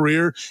entire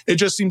career. It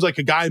just seems like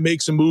a guy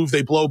makes a move,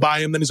 they blow by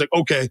him, then he's like,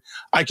 okay,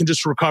 I can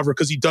just recover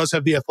because he does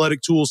have the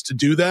athletic tools to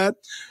do that.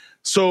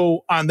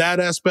 So on that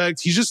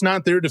aspect, he's just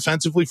not there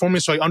defensively for me.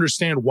 So I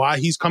understand why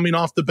he's coming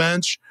off the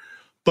bench.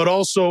 But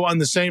also on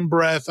the same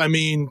breath, I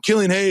mean,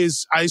 Killian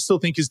Hayes, I still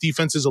think his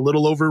defense is a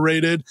little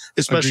overrated,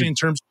 especially in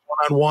terms of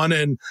one-on-one.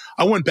 And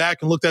I went back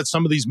and looked at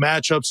some of these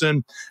matchups,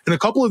 and in a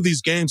couple of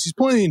these games, he's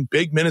playing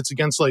big minutes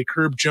against like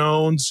Herb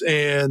Jones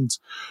and,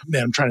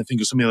 man, I'm trying to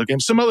think of some of the other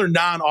games, some other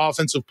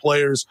non-offensive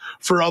players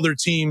for other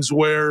teams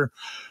where,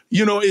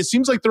 you know, it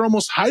seems like they're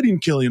almost hiding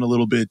Killian a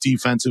little bit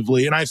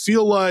defensively. And I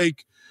feel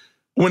like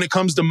when it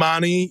comes to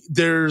Monty,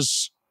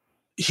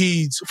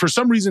 he's for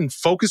some reason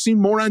focusing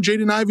more on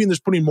Jaden Ivey and there's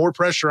putting more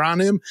pressure on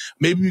him,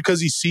 maybe because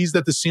he sees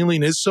that the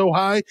ceiling is so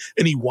high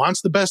and he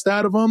wants the best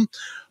out of him.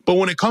 But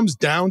when it comes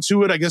down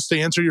to it, I guess to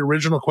answer your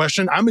original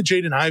question, I'm a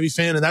Jaden Ivey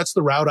fan, and that's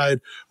the route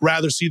I'd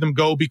rather see them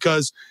go,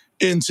 because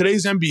in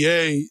today's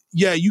NBA,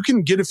 yeah, you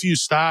can get a few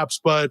stops,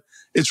 but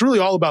it's really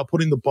all about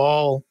putting the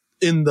ball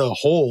in the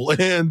hole.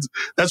 And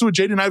that's what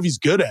Jaden Ivey's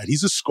good at.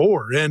 He's a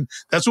scorer, and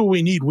that's what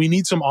we need. We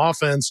need some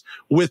offense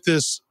with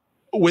this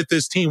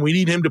team. We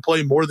need him to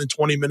play more than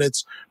 20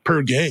 minutes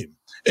per game.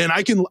 And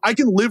I can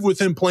live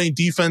with him playing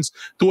defense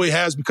the way he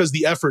has because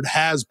the effort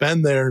has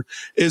been there.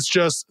 It's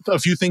just a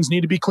few things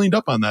need to be cleaned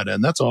up on that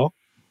end. That's all.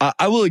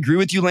 I will agree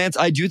with you, Lance.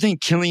 I do think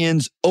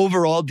Killian's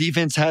overall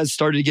defense has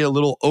started to get a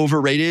little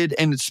overrated,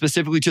 and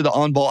specifically to the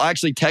on-ball. I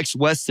actually text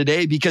Wes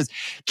today because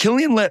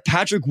Killian let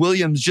Patrick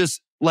Williams just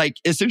like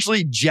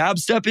essentially jab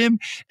step him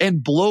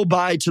and blow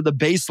by to the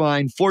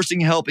baseline,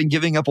 forcing help and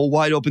giving up a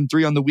wide open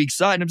 3 on the weak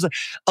side. And I'm like,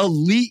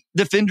 elite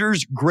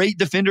defenders, great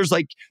defenders,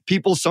 like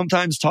people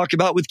sometimes talk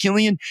about with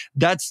Killian,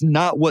 that's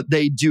not what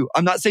they do.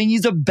 I'm not saying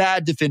he's a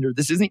bad defender.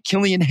 This isn't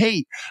Killian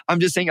hate.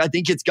 I'm just saying I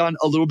think it's gone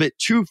a little bit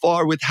too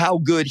far with how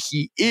good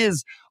he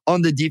is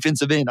on the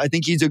defensive end. I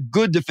think he's a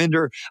good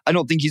defender. I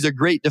don't think he's a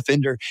great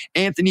defender.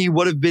 Anthony,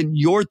 what have been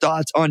your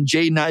thoughts on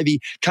Jaden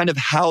Ivey, kind of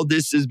how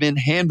this has been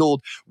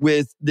handled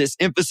with this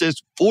emphasis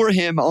for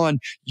him on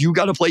you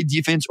got to play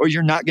defense or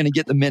you're not going to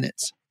get the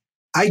minutes?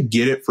 I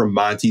get it from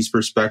Monty's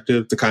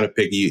perspective, to kind of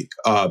piggy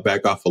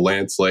back off of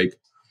Lance. Like,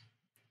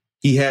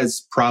 he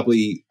has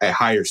probably a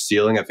higher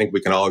ceiling, I think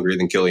we can all agree,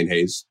 than Killian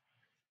Hayes.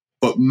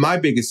 But my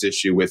biggest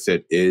issue with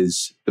it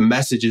is the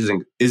message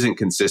isn't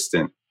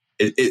consistent.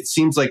 It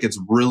seems like it's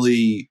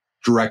really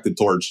directed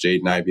towards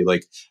Jaden Ivey.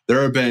 Like,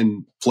 there have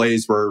been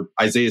plays where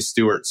Isaiah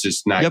Stewart's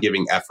just not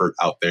giving effort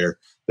out there.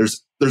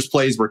 There's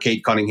plays where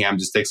Cade Cunningham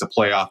just takes a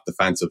play off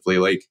defensively.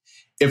 Like,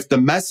 if the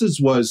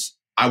message was,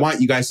 I want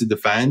you guys to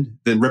defend,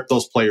 then rip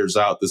those players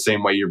out the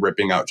same way you're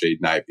ripping out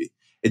Jaden Ivey.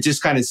 It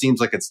just kind of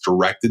seems like it's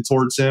directed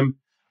towards him.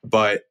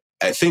 But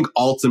I think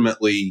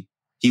ultimately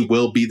he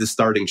will be the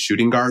starting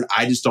shooting guard.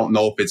 I just don't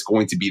know if it's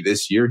going to be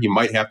this year. He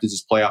might have to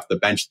just play off the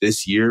bench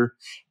this year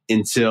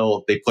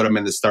until they put him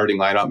in the starting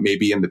lineup,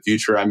 maybe in the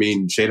future. I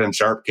mean, Shaedon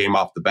Sharpe came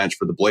off the bench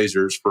for the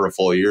Blazers for a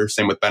full year.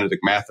 Same with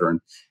Benedict Mathurin.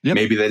 Yep.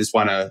 Maybe they just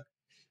want to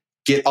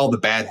get all the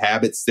bad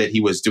habits that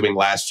he was doing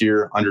last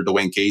year under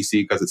Dwayne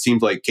Casey, because it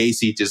seemed like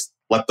Casey just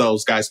let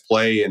those guys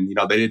play, and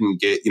they didn't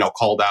get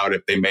called out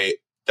if they made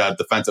the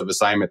defensive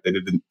assignment they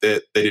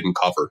didn't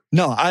cover.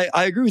 No, I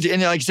agree with you.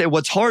 And like I said,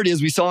 what's hard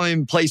is we saw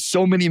him play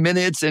so many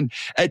minutes and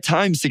at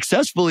times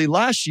successfully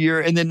last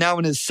year. And then now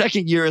in his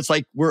second year, it's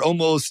like we're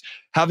almost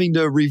having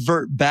to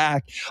revert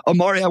back.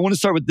 Amari, I want to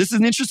start with, this is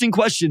an interesting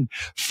question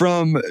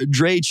from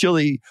Dre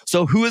Chili.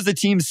 So who is the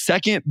team's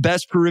second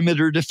best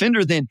perimeter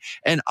defender then?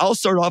 And I'll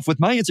start off with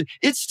my answer.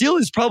 It still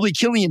is probably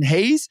Killian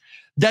Hayes.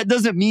 That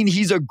doesn't mean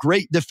he's a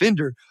great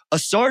defender.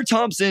 Asar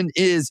Thompson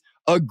is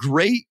a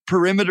great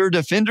perimeter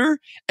defender.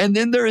 And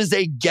then there is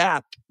a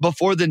gap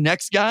before the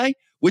next guy,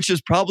 which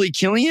is probably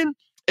Killian.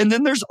 And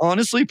then there's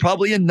honestly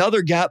probably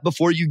another gap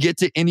before you get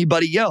to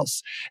anybody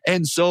else.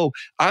 And so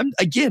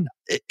it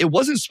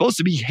wasn't supposed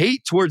to be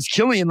hate towards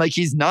Killian, like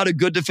he's not a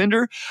good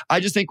defender. I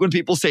just think when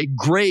people say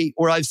great,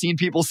 or I've seen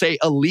people say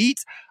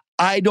elite,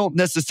 I don't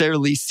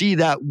necessarily see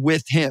that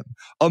with him.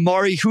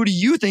 Amari, who do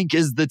you think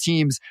is the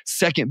team's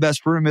second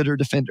best perimeter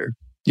defender?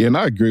 Yeah, and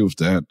I agree with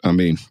that. I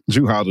mean,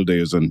 Jrue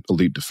Holiday is an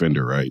elite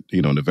defender, right?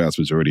 The vast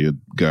majority of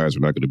guys are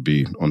not going to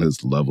be on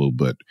his level.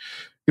 But,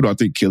 I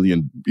think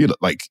Killian,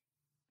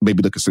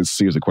 maybe the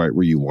consistency isn't quite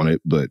where you want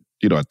it. But,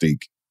 I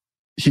think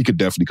he could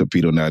definitely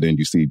compete on that end.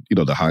 You see,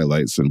 the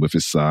highlights, and with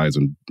his size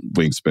and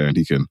wingspan,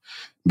 he can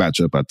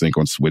match up, I think,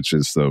 on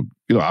switches. So,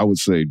 I would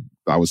say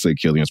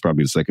Killian's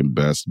probably the second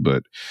best.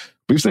 But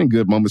we've seen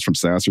good moments from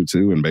Sasser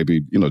too, and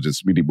maybe,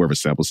 just we need more of a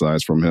sample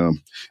size from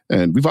him.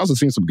 And we've also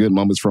seen some good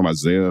moments from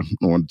Isaiah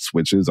on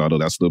switches, although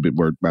that's a little bit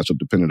more matchup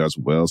dependent as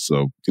well.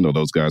 So,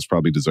 those guys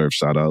probably deserve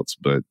shout outs.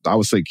 But I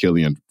would say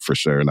Killian for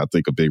sure. And I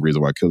think a big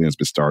reason why Killian's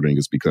been starting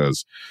is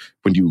because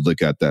when you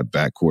look at that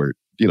backcourt,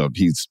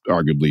 he's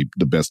arguably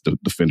the best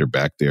defender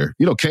back there.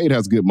 Cade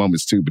has good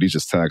moments too, but he's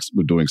just taxed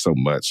with doing so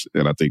much.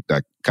 And I think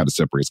that kind of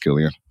separates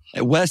Killian.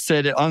 Wes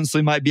said it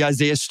honestly might be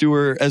Isaiah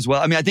Stewart as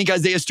well. I mean, I think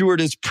Isaiah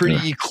Stewart is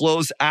pretty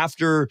close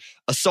after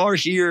Asar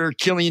here,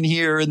 Killian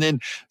here, and then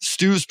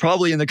Stu's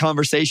probably in the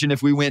conversation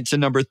if we went to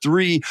number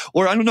 3.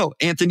 Or I don't know,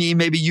 Anthony,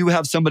 maybe you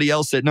have somebody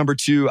else at number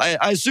 2. I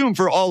assume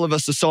for all of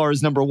us, Asar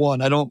is number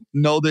 1. I don't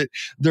know that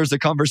there's a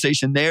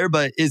conversation there,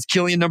 but is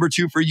Killian number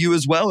 2 for you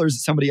as well, or is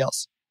it somebody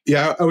else?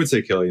 Yeah, I would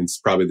say Killian's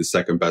probably the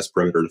second best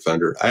perimeter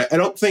defender. I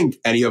don't think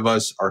any of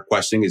us are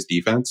questioning his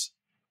defense.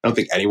 I don't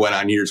think anyone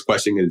on here is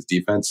questioning his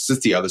defense. It's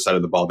just the other side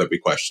of the ball that we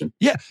question.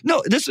 Yeah,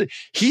 no,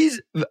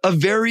 he's a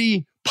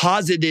very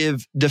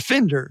positive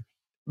defender.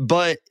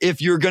 But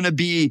if you're going to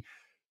be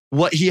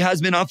what he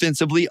has been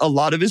offensively a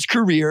lot of his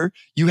career,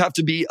 you have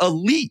to be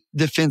elite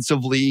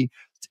defensively.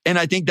 And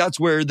I think that's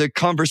where the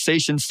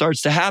conversation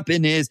starts to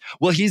happen is,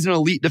 well, he's an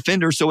elite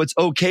defender, so it's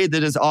okay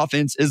that his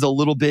offense is a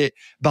little bit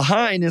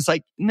behind. It's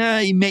like, nah,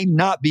 he may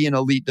not be an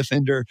elite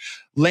defender.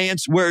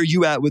 Lance, where are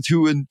you at with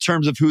who in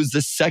terms of who's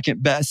the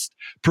second best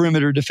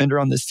perimeter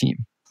defender on this team?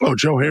 Oh,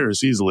 Joe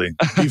Harris, easily.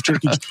 Beef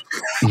jerky.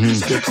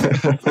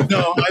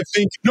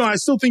 I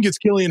still think it's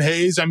Killian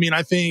Hayes. I mean,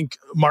 I think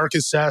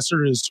Marcus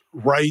Sasser is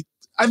right.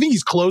 I think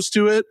he's close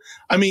to it.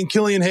 I mean,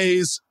 Killian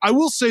Hayes, I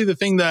will say the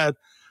thing that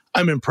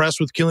I'm impressed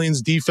with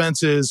Killian's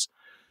defense is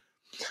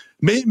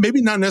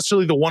maybe not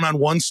necessarily the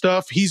one-on-one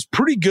stuff. He's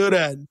pretty good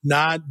at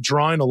not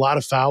drawing a lot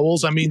of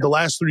fouls. I mean, the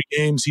last 3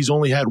 games, he's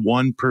only had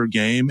 1 per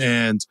game.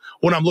 And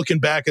when I'm looking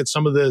back at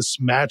some of this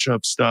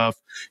matchup stuff,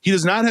 he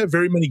does not have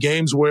very many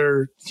games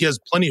where he has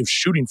plenty of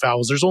shooting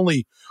fouls. There's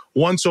only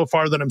 1 so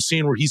far that I'm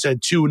seeing where he's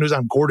had 2, and it was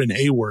on Gordon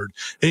Hayward,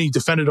 and he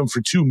defended him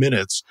for 2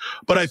 minutes.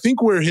 But I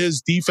think where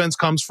his defense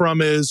comes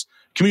from is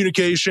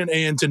communication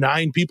and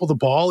denying people the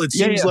ball. It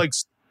seems like,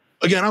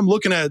 again, I'm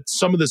looking at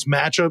some of this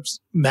matchups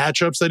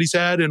that he's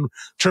had in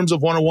terms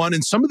of one-on-one.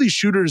 And some of these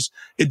shooters,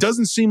 it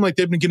doesn't seem like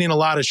they've been getting a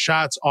lot of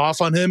shots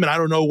off on him. And I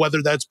don't know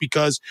whether that's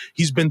because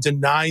he's been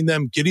denying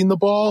them getting the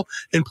ball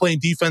and playing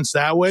defense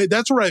that way.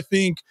 That's where I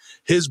think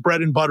his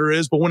bread and butter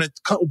is. But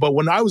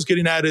when I was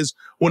getting at is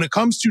when it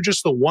comes to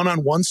just the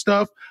one-on-one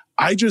stuff,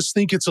 I just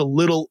think it's a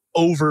little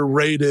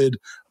overrated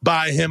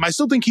by him. I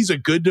still think he's a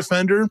good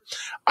defender.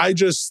 I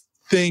just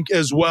think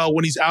as well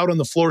when he's out on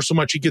the floor so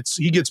much he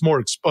gets more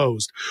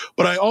exposed.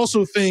 But I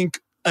also think,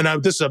 and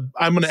I'm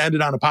going to end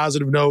it on a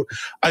positive note,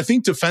 I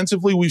think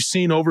defensively we've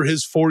seen over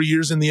his 4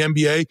 years in the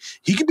NBA,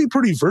 he can be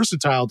pretty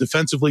versatile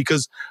defensively,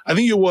 because I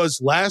think it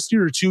was last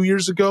year or 2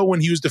 years ago when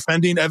he was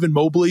defending Evan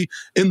Mobley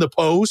in the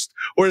post,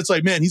 where it's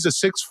like, man, he's a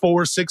 6'4",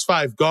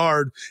 6'5"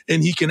 guard,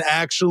 and he can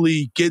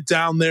actually get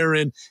down there,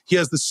 and he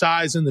has the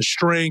size and the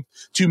strength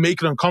to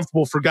make it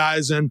uncomfortable for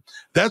guys. And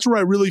that's where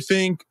I really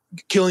think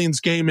Killian's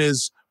game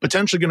is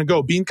potentially going to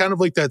go, being kind of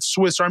like that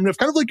Swiss Army knife,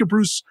 kind of like a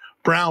Bruce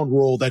Brown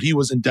role that he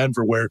was in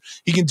Denver, where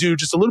he can do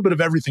just a little bit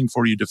of everything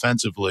for you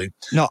defensively.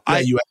 No,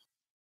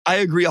 I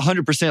agree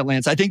 100%,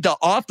 Lance. I think the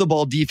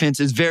off-the-ball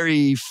defense is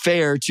very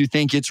fair to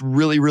think it's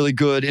really, really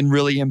good and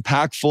really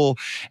impactful.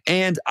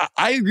 And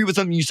I agree with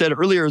something you said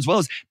earlier as well.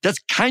 As that's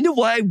kind of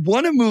why I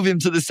want to move him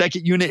to the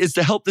second unit, is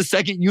to help the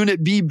second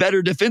unit be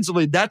better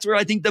defensively. That's where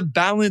I think the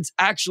balance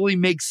actually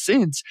makes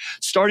sense,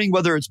 starting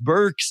whether it's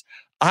Burks,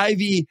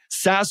 Ivy,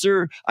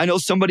 Sasser. I know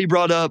somebody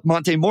brought up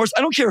Monte Morris. I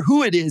don't care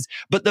who it is,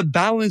 but the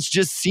balance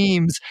just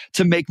seems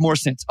to make more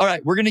sense. All right,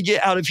 we're going to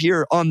get out of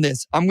here on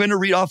this. I'm going to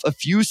read off a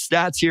few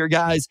stats here,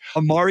 guys.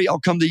 Amari, I'll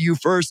come to you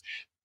first.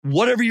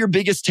 Whatever your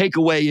biggest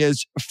takeaway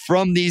is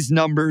from these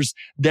numbers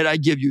that I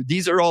give you,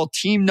 these are all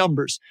team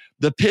numbers.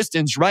 The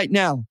Pistons right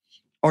now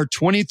are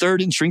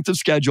 23rd in strength of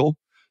schedule,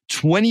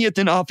 20th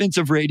in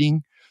offensive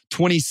rating,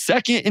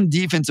 22nd in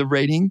defensive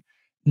rating,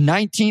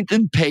 19th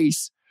in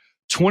pace,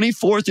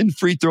 24th in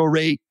free throw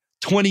rate,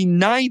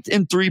 29th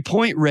in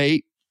three-point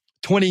rate,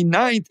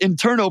 29th in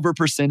turnover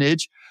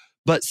percentage,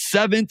 but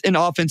 7th in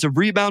offensive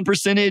rebound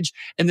percentage.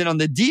 And then on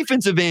the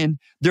defensive end,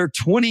 they're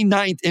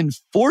 29th in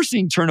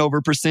forcing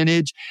turnover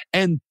percentage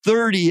and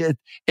 30th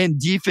in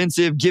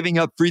defensive giving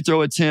up free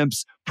throw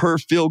attempts per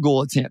field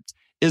goal attempt.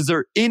 Is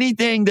there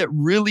anything that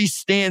really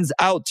stands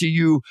out to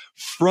you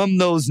from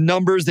those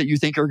numbers that you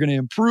think are going to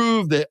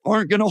improve, that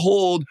aren't going to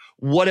hold,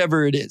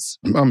 whatever it is?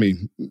 I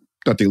mean,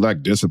 that they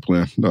lack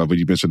discipline. But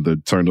you mentioned the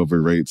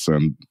turnover rates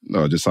and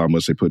just how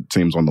much they put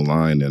teams on the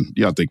line. And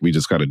yeah, I think we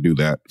just got to do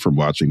that from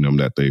watching them,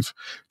 that they've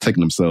taken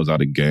themselves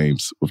out of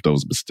games with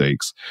those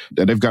mistakes.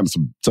 And they've gotten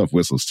some tough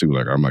whistles too.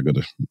 Like, I'm not going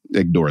to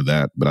ignore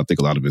that, but I think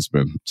a lot of it's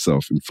been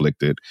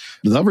self-inflicted.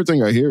 The other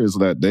thing I hear is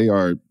that they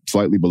are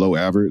slightly below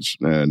average.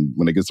 And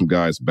when they get some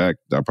guys back,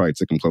 I'll probably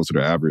take them closer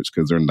to average,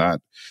 because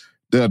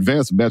the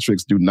advanced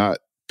metrics do not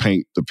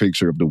paint the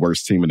picture of the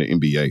worst team in the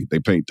NBA. They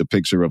paint the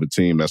picture of a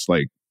team that's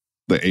like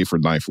the 8th or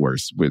 9th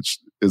worst, which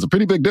is a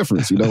pretty big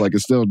difference. Like,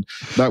 it's still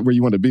not where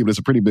you want to be, but it's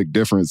a pretty big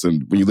difference.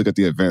 And when you look at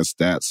the advanced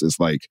stats, it's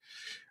like,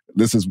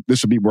 this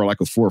should be more like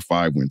a 4 or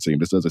 5 win team.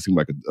 This doesn't seem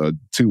like a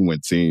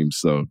 2-win team.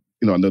 So,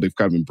 I know they've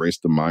kind of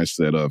embraced the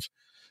mindset of,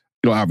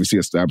 obviously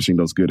establishing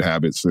those good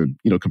habits and,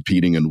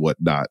 competing and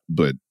whatnot.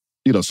 But,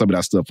 some of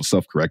that stuff will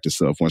self-correct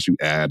itself once you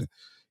add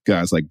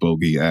guys like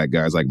Bogey, add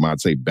guys like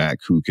Monte back,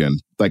 who can,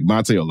 like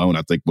Monte alone,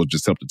 I think will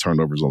just help the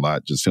turnovers a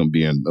lot. Just him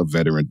being a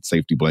veteran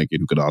safety blanket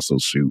who could also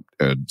shoot.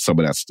 And some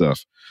of that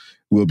stuff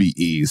will be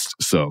eased.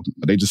 So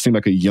they just seem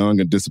like a young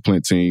and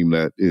disciplined team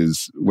that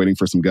is waiting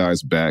for some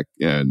guys back.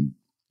 And,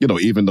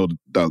 even though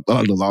a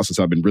lot of the losses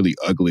have been really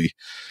ugly,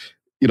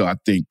 I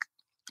think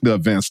the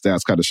advanced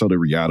stats kind of show the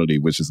reality,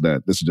 which is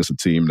that this is just a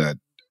team that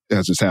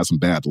has just had some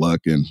bad luck.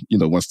 And,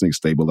 once things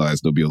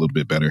stabilize, they'll be a little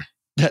bit better.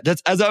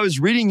 That's, as I was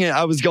reading it,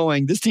 I was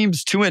going, this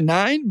team's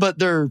 2-9, but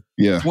they're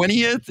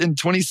 20th and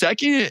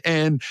 22nd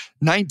and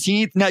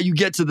 19th. Now you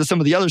get to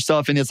some of the other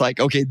stuff, and it's like,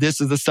 okay, this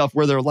is the stuff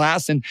where they're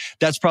last, and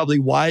that's probably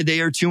why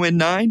they are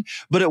 2-9.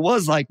 But it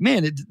was like,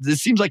 man, this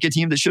seems like a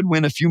team that should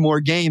win a few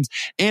more games.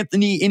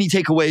 Anthony, any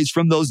takeaways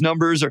from those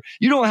numbers? Or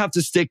you don't have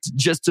to stick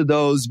just to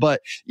those, but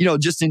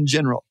just in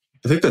general.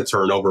 I think the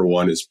turnover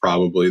one is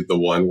probably the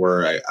one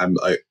where I'm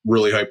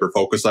really hyper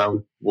focused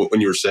on when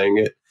you were saying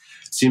it.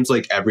 Seems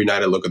like every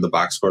night I look at the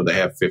box score, they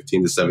have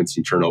 15 to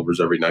 17 turnovers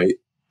every night.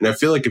 And I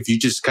feel like if you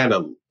just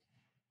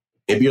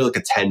maybe you're like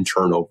a 10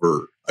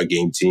 turnover a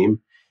game team,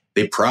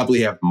 they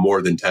probably have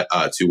more than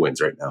 2 wins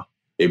right now.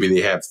 Maybe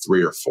they have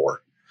 3 or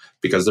 4,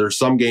 because there are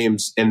some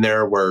games in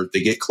there where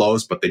they get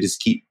close, but they just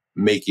keep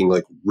making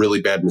like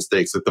really bad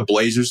mistakes. Like the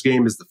Blazers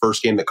game is the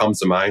first game that comes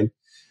to mind.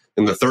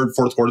 In the third,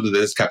 fourth quarter, they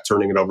just kept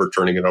turning it over.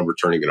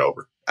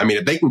 I mean,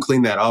 if they can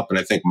clean that up, and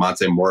I think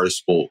Monte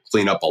Morris will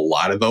clean up a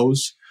lot of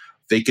those,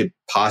 they could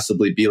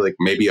possibly be like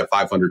maybe a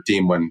 500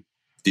 team when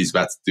these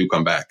vets do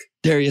come back.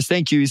 Darius,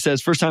 thank you. He says,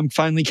 first time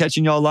finally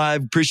catching y'all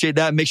live. Appreciate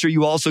that. Make sure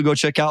you also go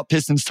check out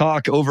Pistons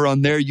Talk over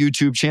on their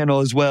YouTube channel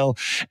as well.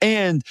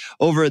 And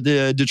over at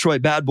the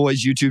Detroit Bad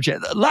Boys YouTube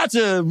channel. Lots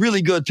of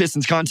really good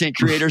Pistons content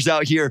creators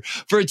out here.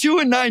 For a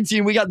 2-9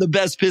 team, we got the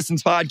best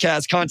Pistons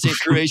podcast content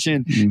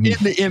creation in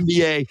the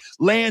NBA.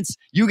 Lance,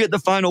 you get the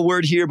final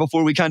word here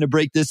before we kind of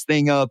break this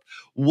thing up.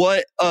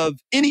 What of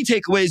any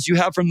takeaways you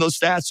have from those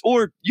stats,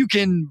 or you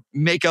can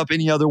make up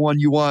any other one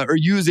you want, or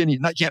use any,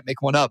 I can't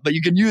make one up, but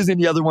you can use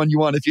any other one you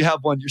want if you have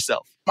one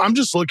yourself. I'm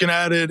just looking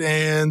at it,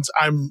 and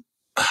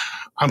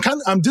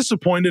I'm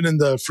disappointed in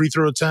the free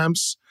throw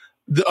attempts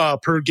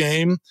per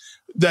game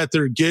that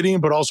they're getting,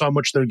 but also how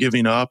much they're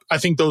giving up. I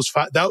think those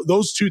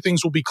 2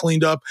 things will be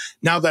cleaned up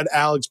now that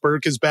Alex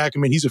Burke is back. I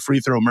mean, he's a free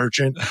throw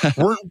merchant.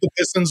 Weren't the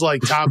Pistons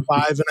like top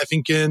 5, and I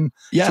think in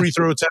free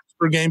throw attempts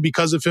per game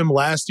because of him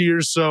last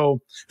year?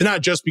 So, and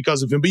not just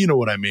because of him, but you know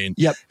what I mean.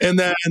 Yep. And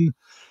then,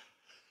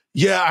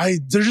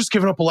 they're just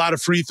giving up a lot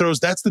of free throws.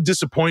 That's the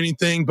disappointing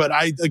thing. But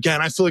I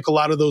feel like a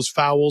lot of those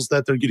fouls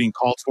that they're getting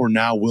called for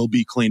now will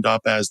be cleaned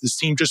up as this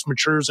team just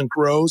matures and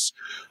grows.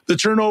 The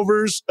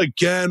turnovers,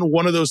 again,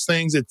 one of those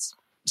things,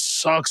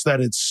 sucks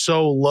that it's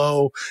so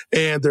low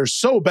and they're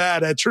so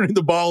bad at turning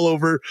the ball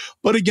over.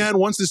 But again,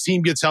 once this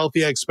team gets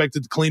healthy, I expect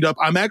it to clean up.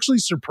 I'm actually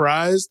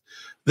surprised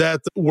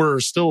that we're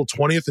still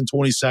 20th and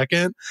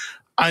 22nd.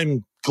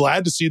 I'm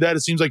glad to see that.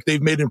 It seems like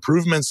they've made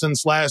improvements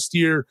since last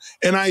year.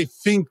 And I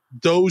think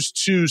those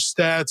two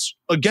stats,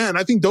 again,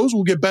 I think those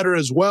will get better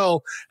as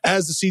well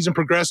as the season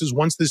progresses.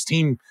 Once this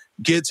team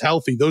gets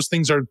healthy, those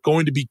things are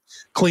going to be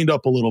cleaned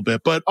up a little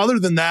bit. But other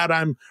than that,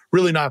 I'm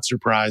really not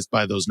surprised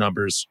by those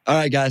numbers. All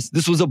right, guys,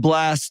 this was a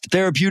blast.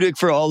 Therapeutic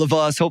for all of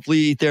us,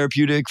 hopefully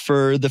therapeutic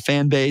for the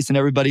fan base and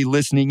everybody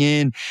listening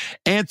in.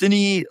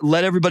 Anthony,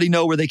 let everybody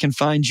know where they can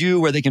find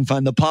you, where they can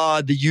find the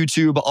pod, the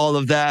YouTube, all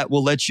of that.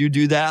 We'll let you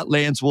do that.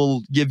 Lance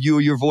will give you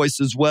your voice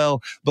as well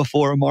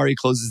before Amari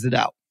closes it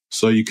out.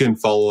 So you can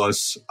follow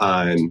us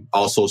on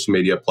all social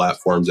media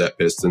platforms at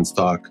Pistons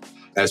Talk.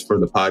 As for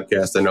the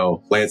podcast, I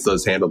know Lance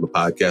does handle the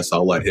podcast.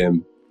 I'll let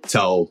him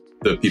tell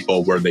the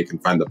people where they can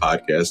find the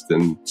podcast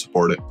and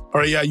support it. All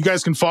right, yeah, you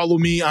guys can follow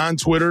me on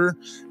Twitter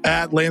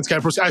at Lance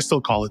Caprosi. I still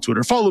call it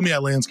Twitter. Follow me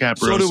at Lance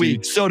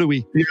Caprosi. So do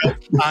we. Yeah,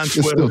 on Twitter.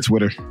 It's still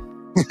Twitter.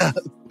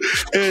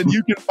 And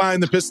you can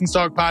find the Pistons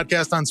Talk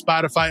podcast on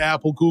Spotify,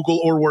 Apple,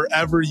 Google, or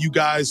wherever you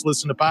guys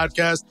listen to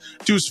podcasts.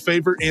 Do us a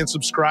favor and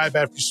subscribe.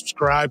 After you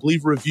subscribe,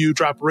 leave a review,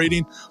 drop a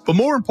rating. But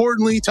more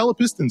importantly, tell a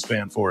Pistons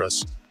fan for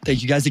us.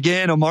 Thank you guys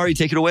again. Omari,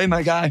 take it away,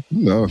 my guy.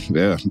 No,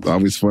 yeah,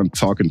 always fun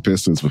talking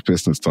Pistons with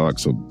Pistons Talk.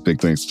 So big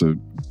thanks to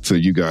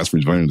you guys for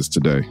joining us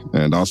today.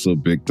 And also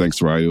big thanks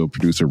to our IO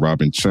producer,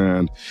 Robin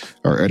Chan,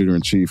 our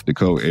editor-in-chief,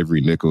 Nicole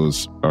Avery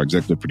Nichols, our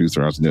executive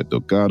producer, Anjanette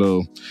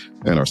Delgado,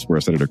 and our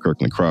sports editor,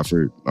 Kirkland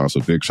Crawford. Also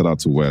big shout out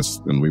to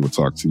Wes, and we will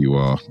talk to you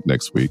all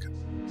next week.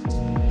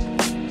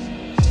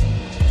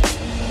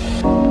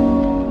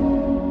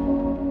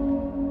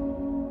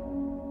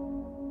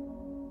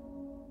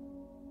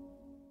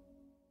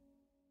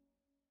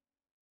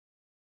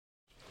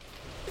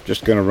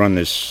 Just going to run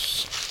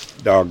this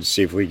dog to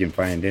see if we can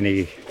find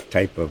any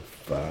type of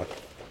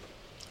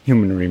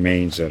human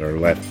remains that are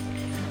left.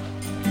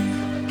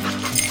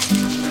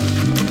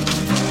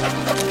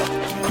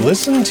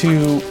 Listen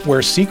to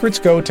Where Secrets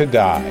Go to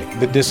Die,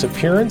 The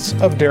Disappearance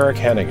of Derek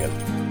Hennigan.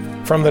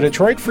 From the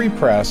Detroit Free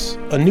Press,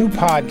 a new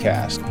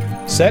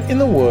podcast set in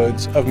the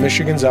woods of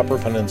Michigan's Upper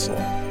Peninsula.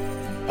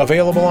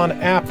 Available on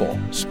Apple,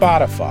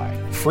 Spotify,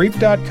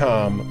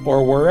 Freep.com,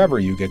 or wherever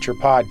you get your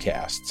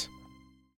podcasts.